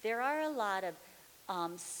 There are a lot of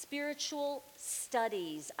spiritual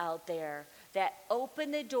studies out there that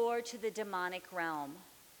open the door to the demonic realm.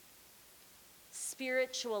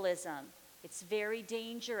 Spiritualism, it's very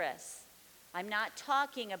dangerous. I'm not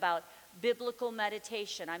talking about biblical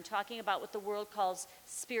meditation. I'm talking about what the world calls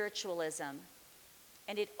spiritualism.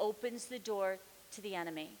 And it opens the door to the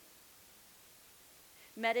enemy.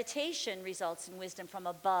 Meditation results in wisdom from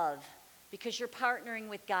above because you're partnering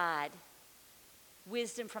with God.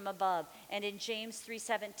 Wisdom from above. And in James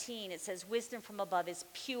 3:17, it says, wisdom from above is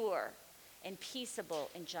pure and peaceable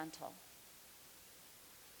and gentle.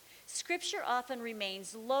 Scripture often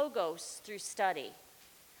remains logos through study,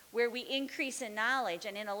 where we increase in knowledge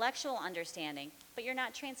and intellectual understanding, but you're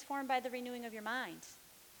not transformed by the renewing of your mind.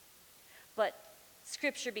 But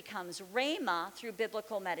Scripture becomes rhema through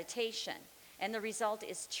biblical meditation, and the result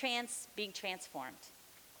is being transformed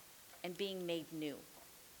and being made new.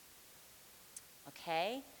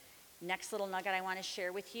 Okay? Next little nugget I want to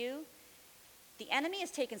share with you. The enemy has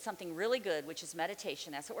taken something really good, which is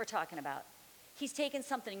meditation. That's what we're talking about. He's taken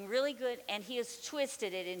something really good and he has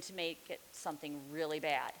twisted it into make it something really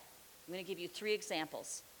bad. I'm going to give you 3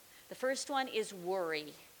 examples. The first one is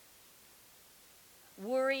worry.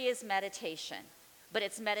 Worry is meditation, but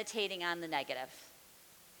it's meditating on the negative.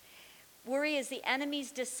 Worry is the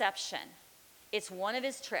enemy's deception. It's one of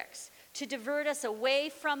his tricks to divert us away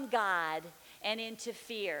from God and into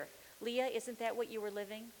fear. Leah, isn't that what you were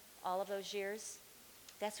living all of those years?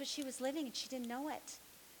 That's what she was living, and she didn't know it.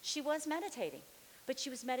 She was meditating, but she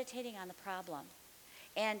was meditating on the problem.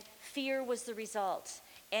 And fear was the result.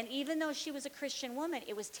 And even though she was a Christian woman,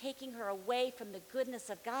 it was taking her away from the goodness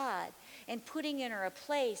of God and putting in her a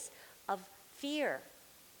place of fear.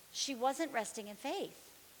 She wasn't resting in faith.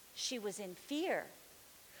 She was in fear.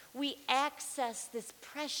 We access this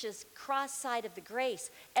precious cross side of the grace,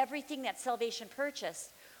 everything that salvation purchased,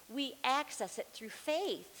 we access it through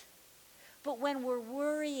faith. But when we're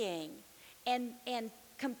worrying and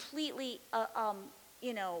completely,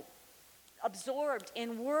 absorbed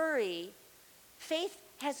in worry, faith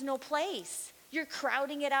has no place. You're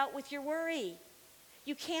crowding it out with your worry.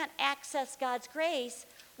 You can't access God's grace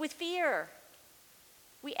with fear.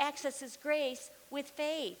 We access his grace with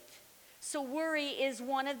faith. So worry is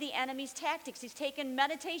one of the enemy's tactics. He's taken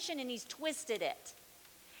meditation and he's twisted it.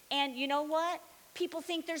 And you know what? People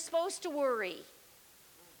think they're supposed to worry.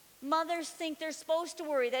 Mothers think they're supposed to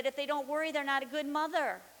worry, that if they don't worry, they're not a good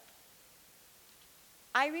mother.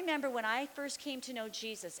 I remember when I first came to know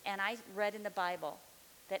Jesus and I read in the Bible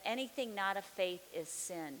that anything not of faith is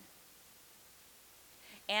sin.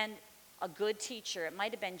 And a good teacher, it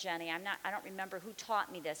might have been Jenny, I don't remember who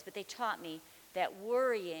taught me this, but they taught me that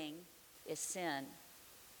worrying is sin.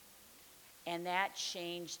 And that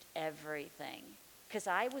changed everything. Because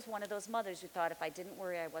I was one of those mothers who thought if I didn't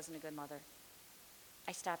worry, I wasn't a good mother.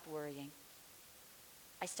 I stopped worrying.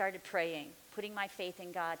 I started praying, putting my faith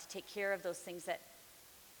in God to take care of those things that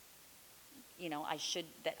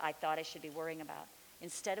I thought I should be worrying about.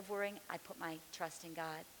 Instead of worrying, I put my trust in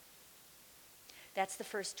God. That's the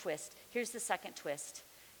first twist. Here's the second twist.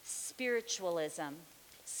 Spiritualism,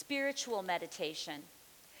 spiritual meditation.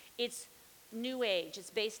 It's New Age. It's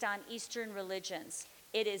based on Eastern religions.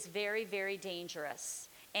 It is very, very dangerous.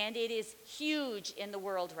 And it is huge in the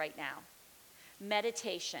world right now.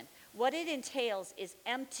 Meditation. What it entails is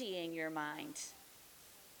emptying your mind.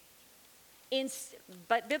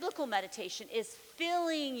 But biblical meditation is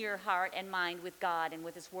filling your heart and mind with God and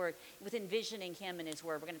with his word, with envisioning him and his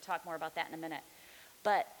word. We're going to talk more about that in a minute.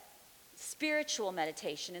 But spiritual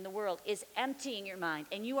meditation in the world is emptying your mind.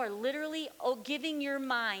 And you are literally giving your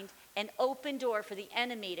mind an open door for the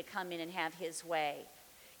enemy to come in and have his way.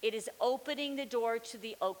 It is opening the door to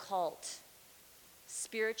the occult.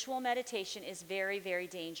 Spiritual meditation is very, very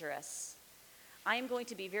dangerous. I am going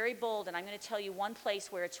to be very bold, and I'm going to tell you one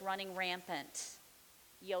place where it's running rampant.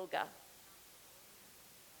 Yoga.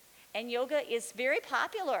 And yoga is very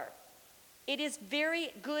popular. It is very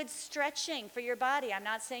good stretching for your body. I'm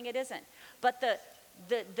not saying it isn't. But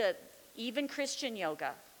the even Christian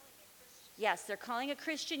yoga. Yes, they're calling it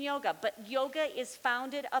Christian yoga, but yoga is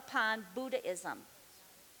founded upon Buddhism.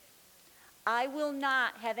 I will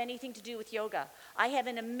not have anything to do with yoga. I have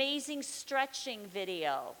an amazing stretching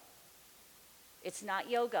video. It's not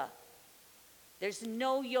yoga. There's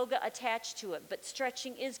no yoga attached to it, but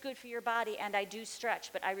stretching is good for your body, and I do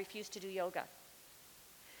stretch, but I refuse to do yoga.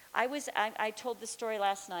 I told this story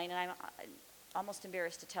last night, and I'm almost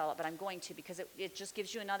embarrassed to tell it, but I'm going to because it just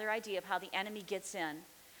gives you another idea of how the enemy gets in.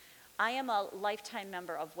 I am a lifetime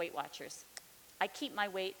member of Weight Watchers. I keep my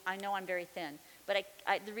weight. I know I'm very thin, but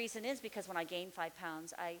the reason is because when I gain 5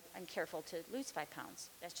 pounds, I'm careful to lose 5 pounds.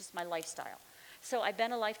 That's just my lifestyle. So I've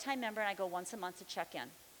been a lifetime member, and I go once a month to check in.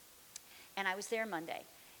 And I was there Monday,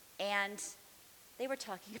 and they were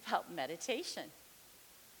talking about meditation.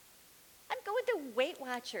 I'm going to Weight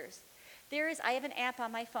Watchers. I have an app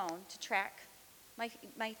on my phone to track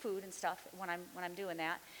my food and stuff when I'm doing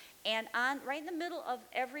that. And right in the middle of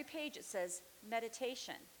every page it says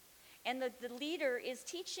meditation. And the leader is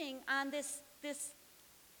teaching on this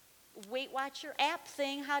Weight Watcher app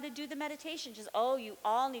thing how to do the meditation. She says, oh, you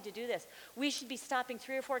all need to do this. We should be stopping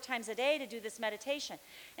 3 or 4 times a day to do this meditation.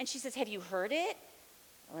 And she says, have you heard it?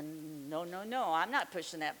 Well, no, I'm not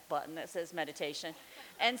pushing that button that says meditation.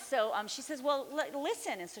 And so she says, well,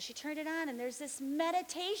 listen. And so she turned it on, and there's this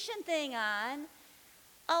meditation thing on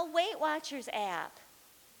a Weight Watchers app.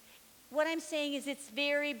 What I'm saying is it's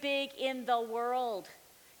very big in the world.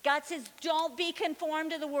 God says, don't be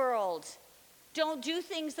conformed to the world. Don't do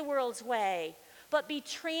things the world's way, but be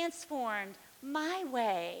transformed my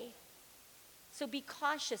way. So be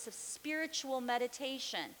cautious of spiritual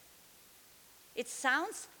meditation. It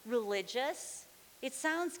sounds religious. It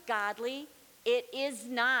sounds godly. It is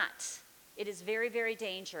not. It is very, very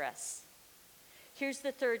dangerous. Here's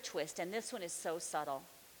the third twist, and this one is so subtle.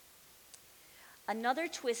 Another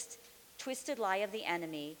twisted lie of the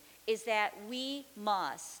enemy is that we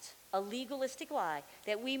must, a legalistic lie,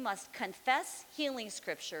 that we must confess healing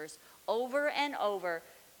scriptures over and over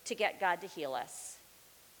to get God to heal us.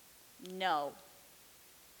 No.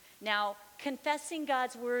 Now, confessing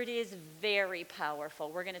God's word is very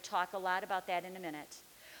powerful. We're going to talk a lot about that in a minute.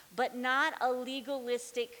 But not a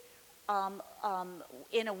legalistic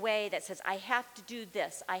in a way that says, I have to do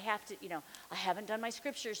this. I have to, I haven't done my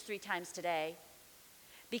scriptures 3 times today.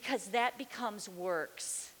 Because that becomes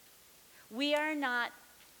works. We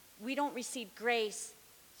don't receive grace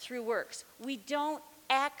through works. We don't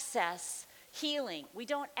access healing. We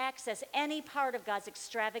don't access any part of God's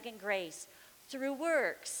extravagant grace through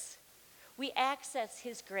works. We access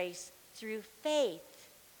his grace through faith.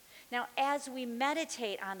 Now, as we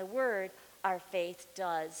meditate on the word, our faith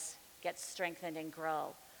does get strengthened and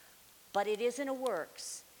grow. But it isn't a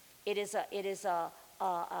works. It is a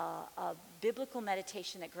biblical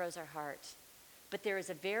meditation that grows our heart. But there is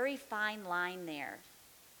a very fine line there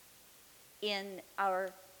in our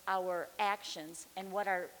actions and what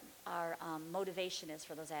our motivation is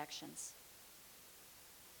for those actions.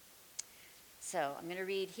 So I'm going to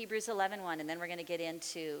read Hebrews 11:1, and then we're going to get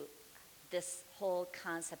into this whole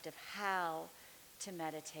concept of how to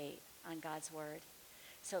meditate on God's word.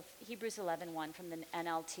 So Hebrews 11:1 from the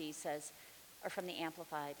NLT says, or from the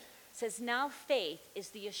Amplified, says, now faith is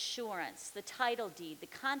the assurance, the title deed, the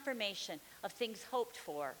confirmation of things hoped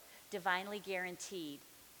for, divinely guaranteed.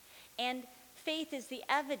 And faith is the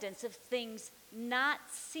evidence of things not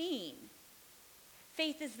seen.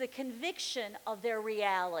 Faith is the conviction of their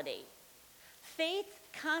reality. Faith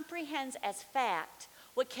comprehends as fact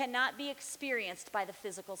what cannot be experienced by the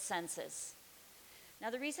physical senses.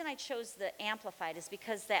 Now, the reason I chose the Amplified is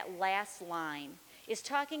because that last line is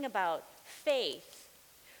talking about faith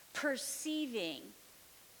perceiving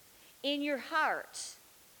in your heart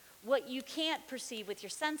what you can't perceive with your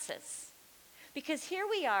senses. Because here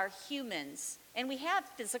we are, humans, and we have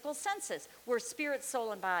physical senses. We're spirit,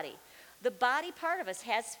 soul, and body. The body part of us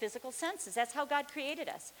has physical senses. That's how God created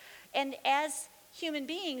us. And as human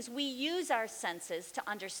beings, we use our senses to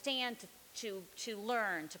understand, to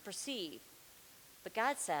learn, to perceive. But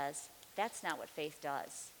God says that's not what faith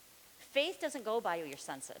does. Faith doesn't go by your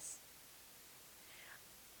senses.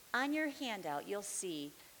 On your handout, you'll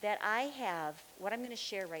see that I have, what I'm going to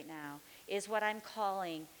share right now, is what I'm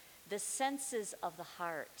calling the senses of the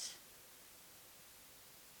heart.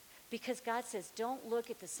 Because God says, don't look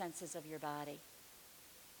at the senses of your body.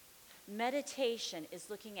 Meditation is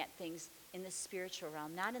looking at things in the spiritual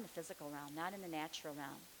realm, not in the physical realm, not in the natural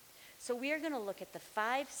realm. So we are going to look at the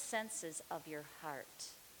 5 senses of your heart.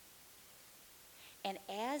 And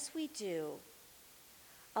as we do,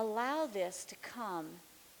 allow this to come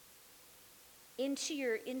into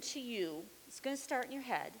you. It's going to start in your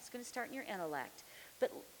head. It's going to start in your intellect.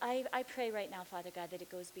 But I pray right now, Father God, that it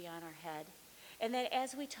goes beyond our head. And that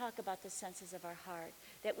as we talk about the senses of our heart,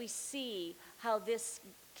 that we see how this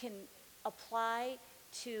can apply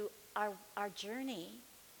to our journey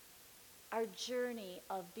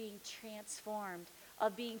of being transformed,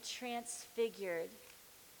 of being transfigured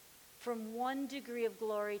from one degree of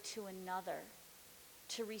glory to another,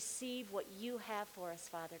 to receive what you have for us,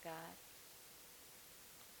 Father God,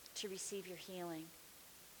 to receive your healing.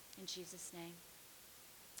 In Jesus' name.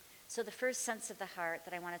 So the first sense of the heart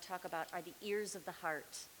that I want to talk about are the ears of the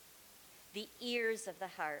heart. The ears of the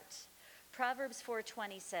heart. Proverbs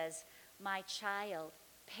 4:20 says, my child,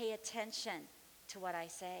 pay attention to what I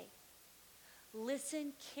say.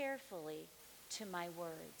 Listen carefully to my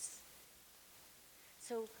words.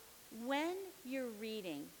 So when you're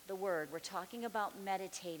reading the word, we're talking about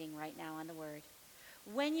meditating right now on the word.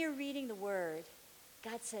 When you're reading the word,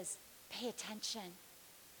 God says, pay attention.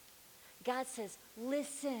 God says,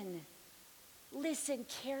 listen. Listen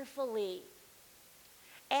carefully.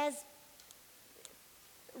 As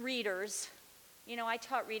readers, I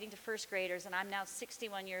taught reading to first graders, and I'm now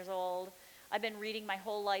 61 years old. I've been reading my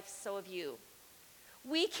whole life, so have you.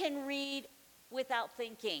 We can read without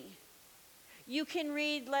thinking. You can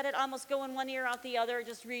read, let it almost go in one ear, out the other,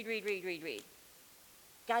 just read.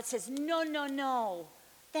 God says, no.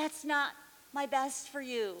 That's not my best for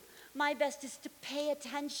you. My best is to pay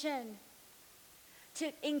attention,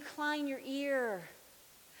 to incline your ear.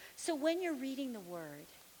 So when you're reading the word,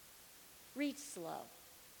 read slow.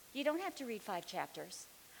 You don't have to read 5 chapters.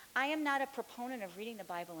 I am not a proponent of reading the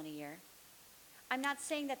Bible in a year. I'm not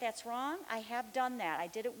saying that that's wrong. I have done that. I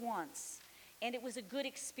did it once. And it was a good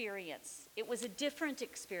experience. It was a different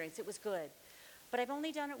experience. It was good. But I've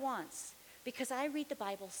only done it once because I read the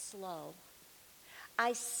Bible slow.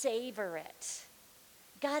 I savor it.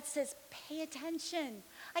 God says, pay attention.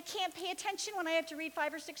 I can't pay attention when I have to read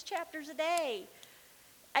 5 or 6 chapters a day.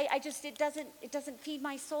 It doesn't feed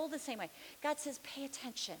my soul the same way. God says, pay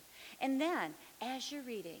attention. And then, as you're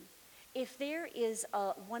reading, if there is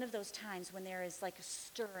one of those times when there is like a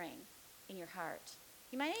stirring in your heart,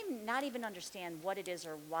 you might not even understand what it is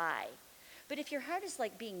or why. But if your heart is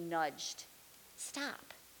like being nudged,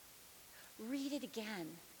 stop. Read it again.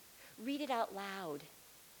 Read it out loud.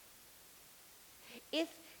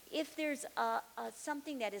 If there's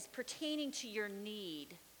something that is pertaining to your need,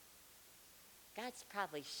 God's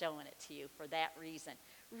probably showing it to you for that reason.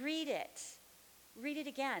 Read it. Read it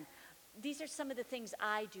again. These are some of the things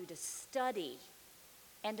I do to study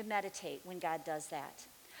and to meditate when God does that.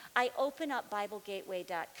 I open up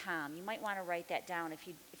BibleGateway.com. You might want to write that down if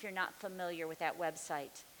you're not familiar with that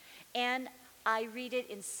website. And I read it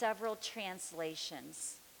in several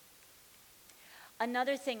translations.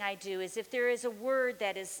 Another thing I do is if there is a word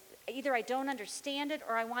that is either I don't understand it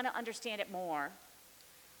or I want to understand it more,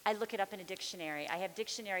 I look it up in a dictionary. I have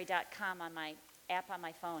dictionary.com on my app on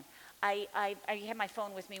my phone. I have my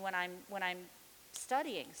phone with me when I'm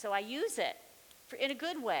studying, so I use it in a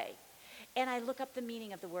good way. And I look up the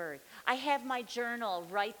meaning of the word. I have my journal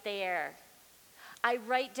right there. I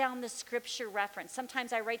write down the scripture reference.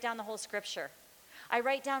 Sometimes I write down the whole scripture. I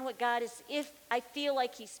write down what God is, if I feel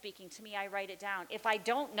like he's speaking to me, I write it down. If I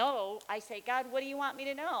don't know, I say, God, what do you want me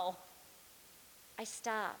to know? I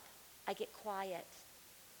stop. I get quiet.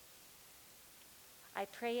 I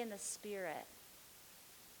pray in the Spirit.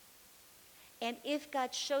 And if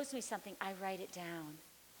God shows me something, I write it down.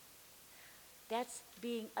 That's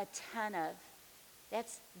being attentive.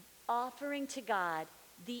 That's offering to God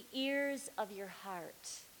the ears of your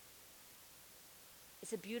heart.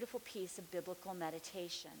 It's a beautiful piece of biblical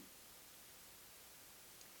meditation.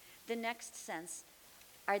 The next sense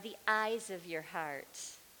are the eyes of your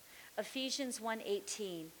heart. Ephesians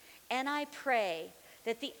 1:18, and I pray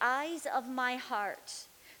that the eyes of my heart,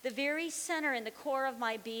 the very center and the core of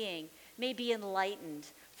my being, may be enlightened,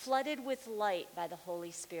 flooded with light by the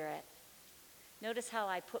Holy Spirit. Notice how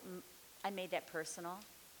I made that personal.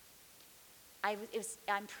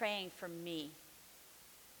 I'm praying for me.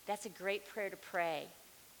 That's a great prayer to pray.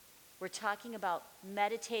 We're talking about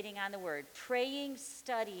meditating on the Word, praying,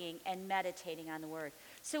 studying, and meditating on the Word.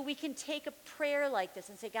 So we can take a prayer like this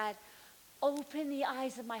and say, God, open the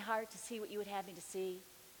eyes of my heart to see what you would have me to see.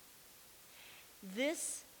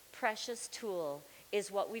 This precious tool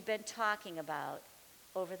is what we've been talking about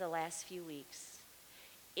over the last few weeks.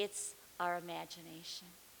 It's our imagination,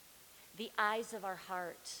 the eyes of our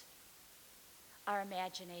heart, our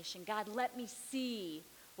imagination. God, let me see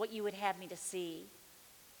what you would have me to see.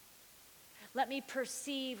 Let me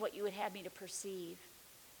perceive what you would have me to perceive.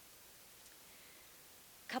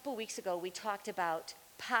 A couple weeks ago, we talked about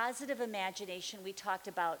positive imagination. We talked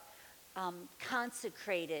about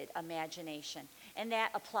consecrated imagination. And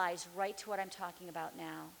that applies right to what I'm talking about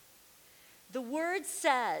now. The Word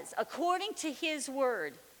says, according to His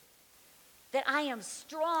Word, that I am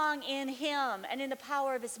strong in Him and in the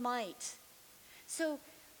power of His might. So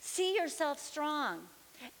see yourself strong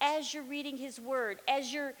as you're reading His Word,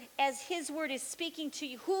 as His Word is speaking to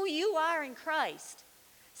you, who you are in Christ.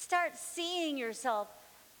 Start seeing yourself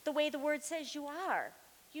the way the Word says you are.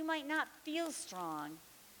 You might not feel strong.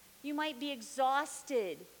 You might be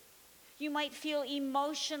exhausted. You might feel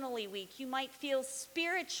emotionally weak. You might feel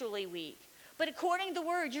spiritually weak. But according to the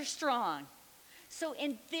Word, you're strong. So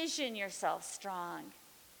envision yourself strong.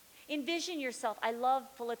 Envision yourself. I love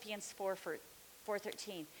Philippians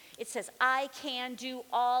 4:13. It says, I can do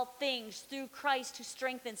all things through Christ who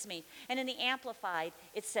strengthens me. And in the Amplified,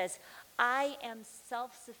 it says, I am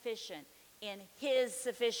self-sufficient in His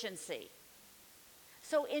sufficiency.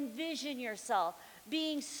 So envision yourself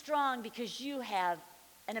being strong because you have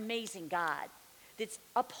an amazing God that's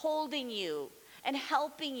upholding you and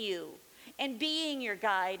helping you and being your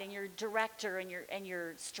guide and your director and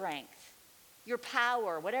your strength, your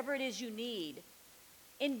power, whatever it is you need.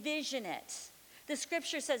 Envision it. The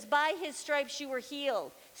scripture says, by His stripes you were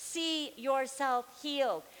healed. See yourself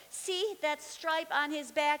healed. See that stripe on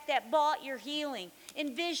His back that bought your healing.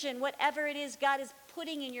 Envision whatever it is God is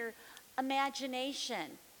putting in your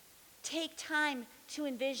imagination. Take time to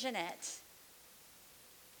envision it.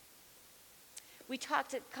 We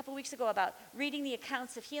talked a couple weeks ago about reading the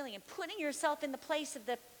accounts of healing and putting yourself in the place of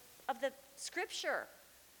the scripture.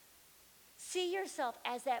 See yourself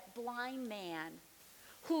as that blind man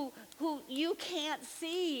who you can't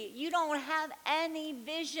see. You don't have any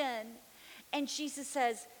vision. And Jesus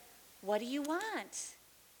says, what do you want?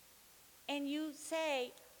 And you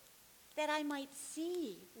say, that I might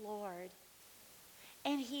see, Lord.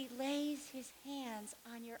 And he lays his hands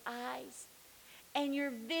on your eyes. And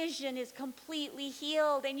your vision is completely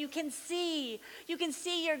healed. And you can see. You can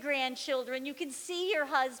see your grandchildren. You can see your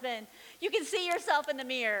husband. You can see yourself in the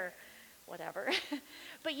mirror. Whatever.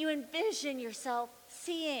 But you envision yourself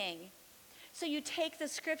seeing. So you take the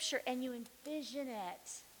scripture and you envision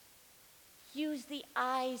it. Use the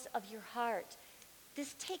eyes of your heart.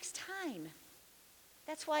 This takes time.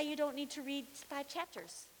 That's why you don't need to read 5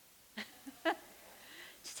 chapters.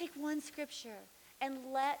 Just take one scripture and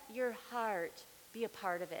let your heart be a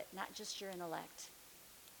part of it, not just your intellect.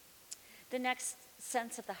 The next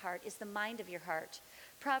sense of the heart is the mind of your heart.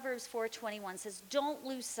 Proverbs 4:21 says, don't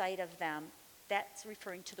lose sight of them. That's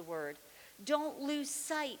referring to the word. Don't lose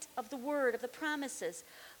sight of the word, of the promises.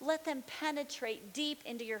 Let them penetrate deep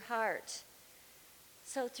into your heart.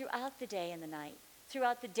 So throughout the day and the night,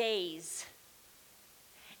 throughout the days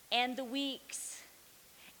and the weeks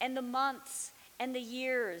and the months and the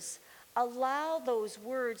years, allow those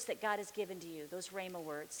words that God has given to you, those rhema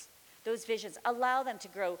words, those visions, allow them to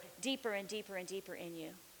grow deeper and deeper and deeper in you.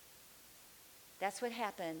 That's what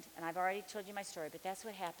happened, and I've already told you my story, but that's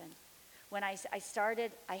what happened. When I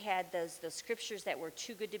started, I had those scriptures that were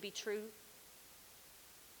too good to be true,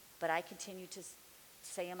 but I continued to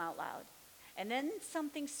say them out loud. And then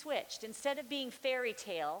something switched. Instead of being fairy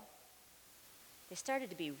tale, they started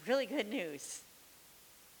to be really good news.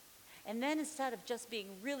 And then instead of just being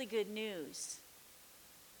really good news,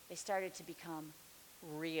 they started to become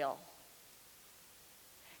real.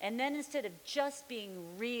 And then instead of just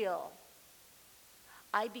being real,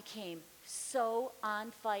 I became so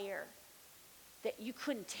on fire that you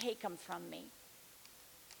couldn't take them from me.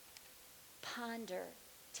 Ponder.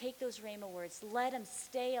 Take those rhema words. Let them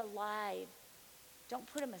stay alive.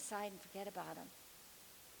 Don't put them aside and forget about them.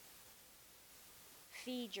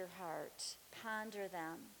 Feed your heart. Ponder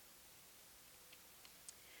them.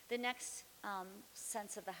 The next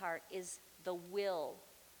sense of the heart is the will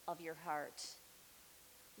of your heart.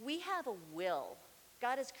 We have a will.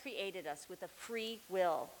 God has created us with a free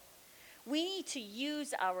will. We need to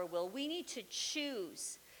use our will. We need to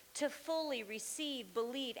choose to fully receive,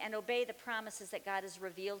 believe, and obey the promises that God has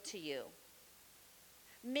revealed to you.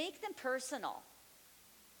 Make them personal.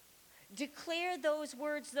 Declare those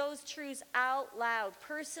words, those truths out loud,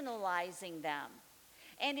 personalizing them.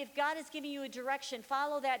 And if God is giving you a direction,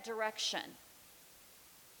 follow that direction.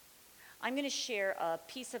 I'm going to share a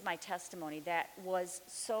piece of my testimony that was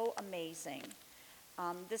so amazing.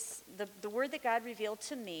 The word that God revealed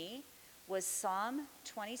to me was Psalm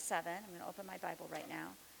 27. I'm going to open my Bible right now.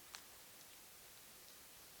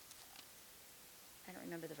 I don't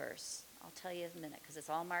remember the verse. I'll tell you in a minute because it's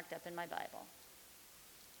all marked up in my Bible.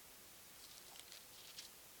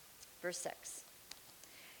 Verse 6.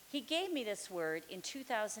 He gave me this word in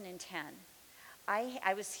 2010.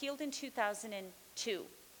 I was healed in 2002.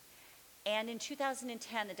 And in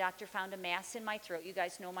 2010, the doctor found a mass in my throat. You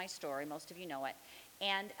guys know my story. Most of you know it.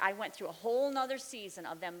 And I went through a whole nother season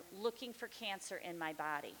of them looking for cancer in my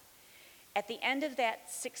body. At the end of that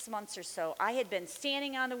 6 months or so, I had been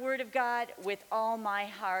standing on the Word of God with all my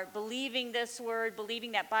heart, believing this word,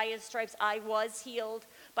 believing that by His stripes I was healed.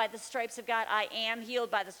 By the stripes of God, I am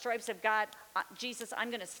healed. By the stripes of God, Jesus, I'm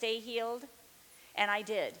going to stay healed. And I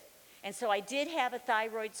did. And so I did have a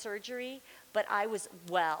thyroid surgery, but I was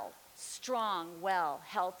well, strong, well,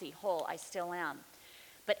 healthy, whole. I still am.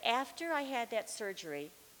 But after I had that surgery,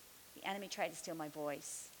 the enemy tried to steal my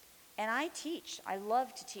voice. And I teach. I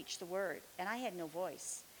love to teach the word. And I had no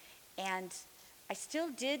voice. And I still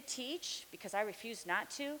did teach because I refused not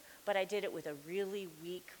to, but I did it with a really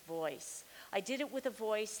weak voice. I did it with a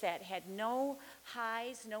voice that had no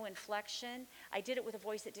highs, no inflection. I did it with a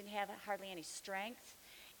voice that didn't have hardly any strength.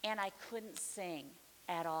 And I couldn't sing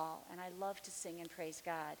at all. And I love to sing and praise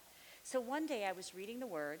God. So one day I was reading the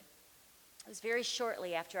word. It was very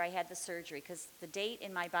shortly after I had the surgery because the date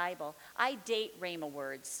in my Bible, I date rhema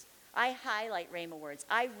words. I highlight rhema words.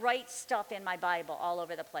 I write stuff in my Bible all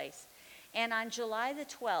over the place. And on July the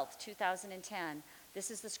 12th, 2010, this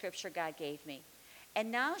is the scripture God gave me.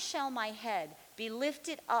 And now shall my head be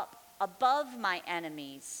lifted up above my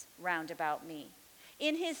enemies round about me.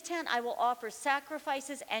 In His tent I will offer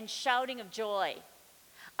sacrifices and shouting of joy.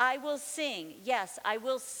 I will sing, yes, I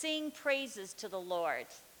will sing praises to the Lord.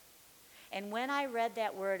 And when I read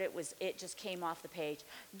that word, it just came off the page.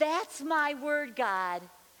 That's my word, God.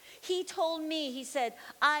 He told me, he said,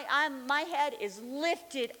 my head is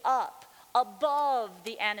lifted up above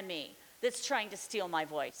the enemy that's trying to steal my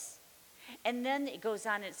voice. And then it goes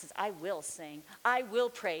on and it says, I will sing, I will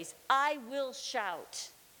praise, I will shout.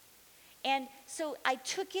 And so I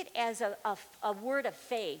took it as a word of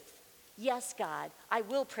faith. Yes, God, I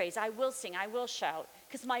will praise, I will sing, I will shout,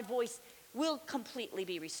 because my voice will completely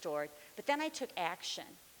be restored. But then I took action.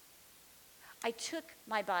 I took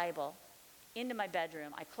my Bible into my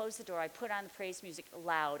bedroom, I closed the door, I put on the praise music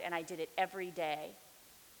loud, and I did it every day.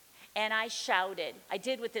 And I shouted. I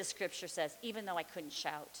did what this scripture says, even though I couldn't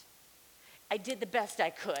shout. I did the best I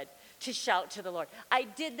could to shout to the Lord. I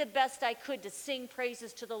did the best I could to sing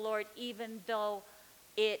praises to the Lord, even though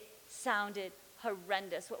it sounded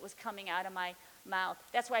horrendous, what was coming out of my mouth.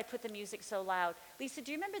 That's why I put the music so loud. Lisa,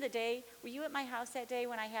 do you remember the day? Were you at my house that day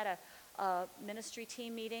when I had a ministry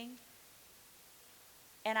team meeting?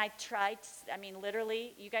 And I tried,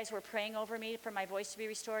 literally, you guys were praying over me for my voice to be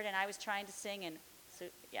restored, and I was trying to sing, and so,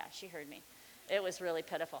 yeah, she heard me. It was really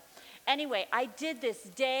pitiful. Anyway, I did this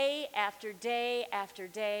day after day after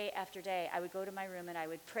day after day. I would go to my room, and I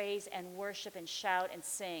would praise and worship and shout and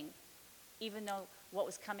sing, even though what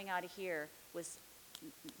was coming out of here was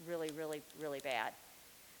really, really, really bad.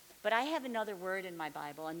 But I have another word in my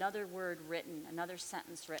Bible, another word written, another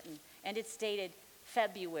sentence written, and it's dated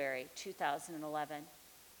February 2011.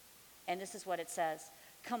 And this is what it says: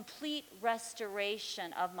 complete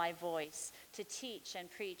restoration of my voice to teach and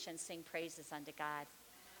preach and sing praises unto God.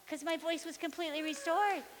 Because my voice was completely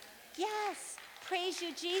restored. Yes, praise you,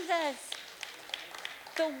 Jesus.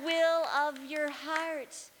 The will of your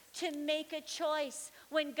heart to make a choice.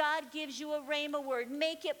 When God gives you a rhema word,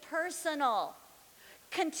 make it personal.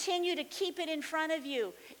 Continue to keep it in front of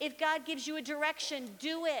you. If God gives you a direction,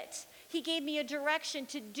 do it. He gave me a direction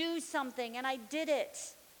to do something, and I did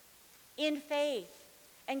it in faith.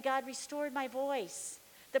 And God restored my voice.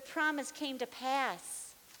 The promise came to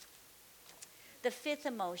pass. The fifth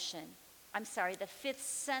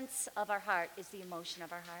sense of our heart is the emotion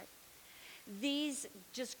of our heart. These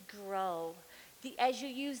just grow. As you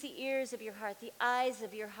use the ears of your heart, the eyes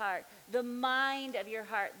of your heart, the mind of your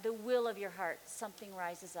heart, the will of your heart, something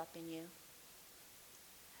rises up in you.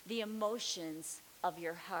 The emotions of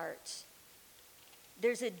your heart.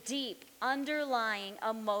 There's a deep underlying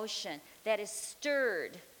emotion that is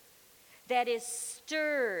stirred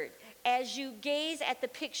as you gaze at the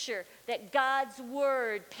picture that God's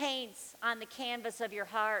word paints on the canvas of your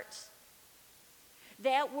heart.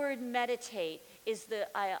 That word meditate is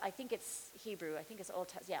I think it's Hebrew, I think it's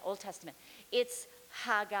Old Testament. It's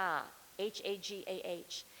Hagah,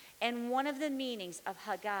 Hagah. And one of the meanings of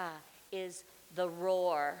Hagah is the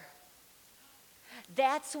roar.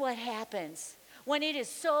 That's what happens when it is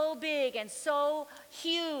so big and so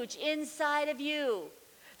huge inside of you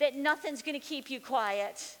that nothing's going to keep you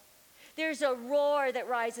quiet. There's a roar that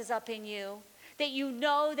rises up in you, that you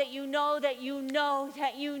know that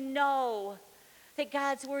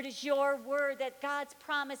God's word is your word, that God's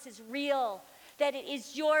promise is real, that it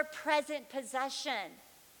is your present possession.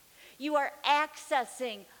 You are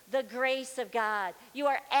accessing the grace of God. You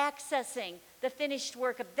are accessing the finished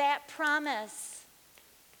work of that promise.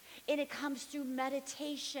 And it comes through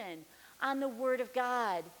meditation on the word of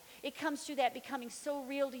God. It comes through that becoming so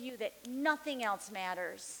real to you that nothing else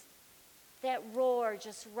matters. That roar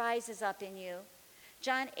just rises up in you.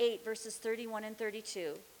 John 8, verses 31 and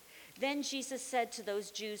 32. Then Jesus said to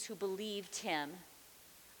those Jews who believed him,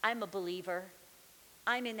 I'm a believer.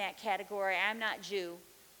 I'm in that category. I'm not Jew,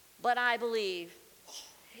 but I believe.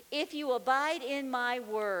 If you abide in my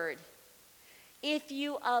word, if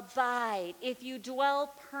you abide, if you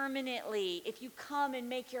dwell permanently, if you come and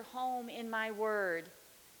make your home in my word,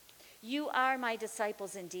 you are my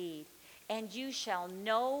disciples indeed, and you shall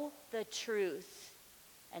know the truth,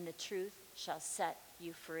 and the truth shall set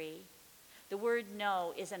you free. The word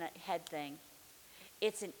know isn't a head thing.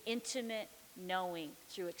 It's an intimate knowing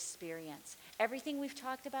through experience. Everything we've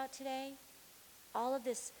talked about today, all of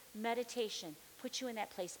this meditation puts you in that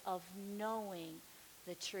place of knowing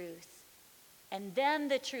the truth. And then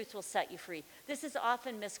the truth will set you free. This is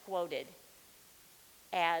often misquoted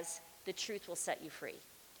as the truth will set you free.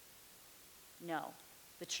 No,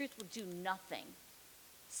 the truth will do nothing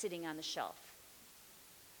sitting on the shelf.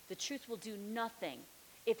 The truth will do nothing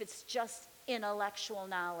if it's just intellectual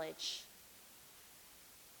knowledge.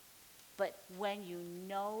 But when you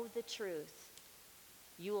know the truth,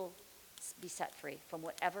 you will be set free from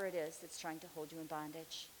whatever it is that's trying to hold you in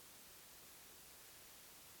bondage.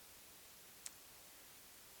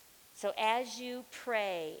 So as you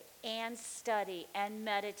pray and study and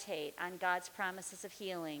meditate on God's promises of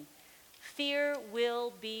healing, Fear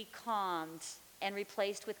will be calmed and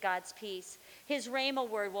replaced with God's peace. His Rhema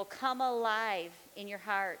word will come alive in your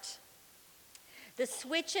heart. The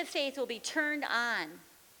switch of faith will be turned on,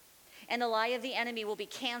 and the lie of the enemy will be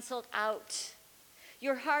canceled out.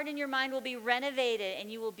 Your heart and your mind will be renovated,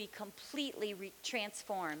 and you will be completely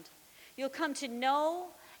transformed. You'll come to know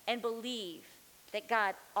and believe that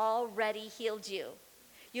God already healed you.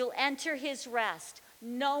 You'll enter his rest,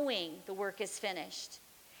 knowing the work is finished,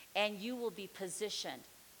 and you will be positioned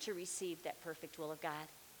to receive that perfect will of God.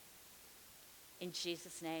 In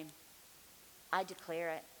Jesus' name, I declare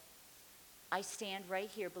it. I stand right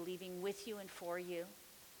here believing with you and for you.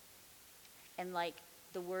 And like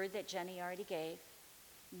the word that Jenny already gave,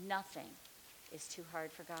 nothing is too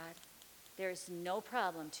hard for God. There is no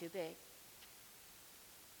problem too big.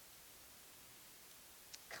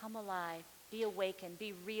 Come alive. Be awakened.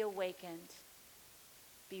 Be reawakened.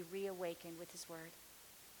 Be reawakened with his word.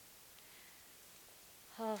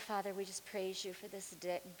 Oh, Father, we just praise you for this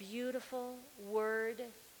beautiful word,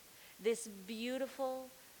 this beautiful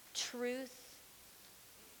truth,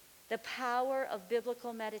 the power of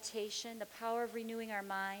biblical meditation, the power of renewing our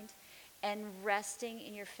mind, and resting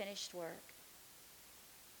in your finished work.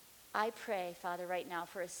 I pray, Father, right now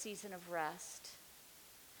for a season of rest.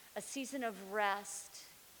 A season of rest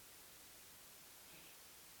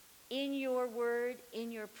in your word,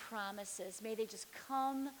 in your promises. May they just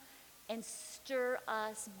come and stir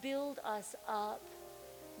us, build us up,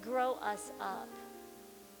 grow us up,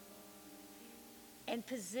 and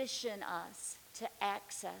position us to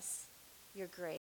access your grace.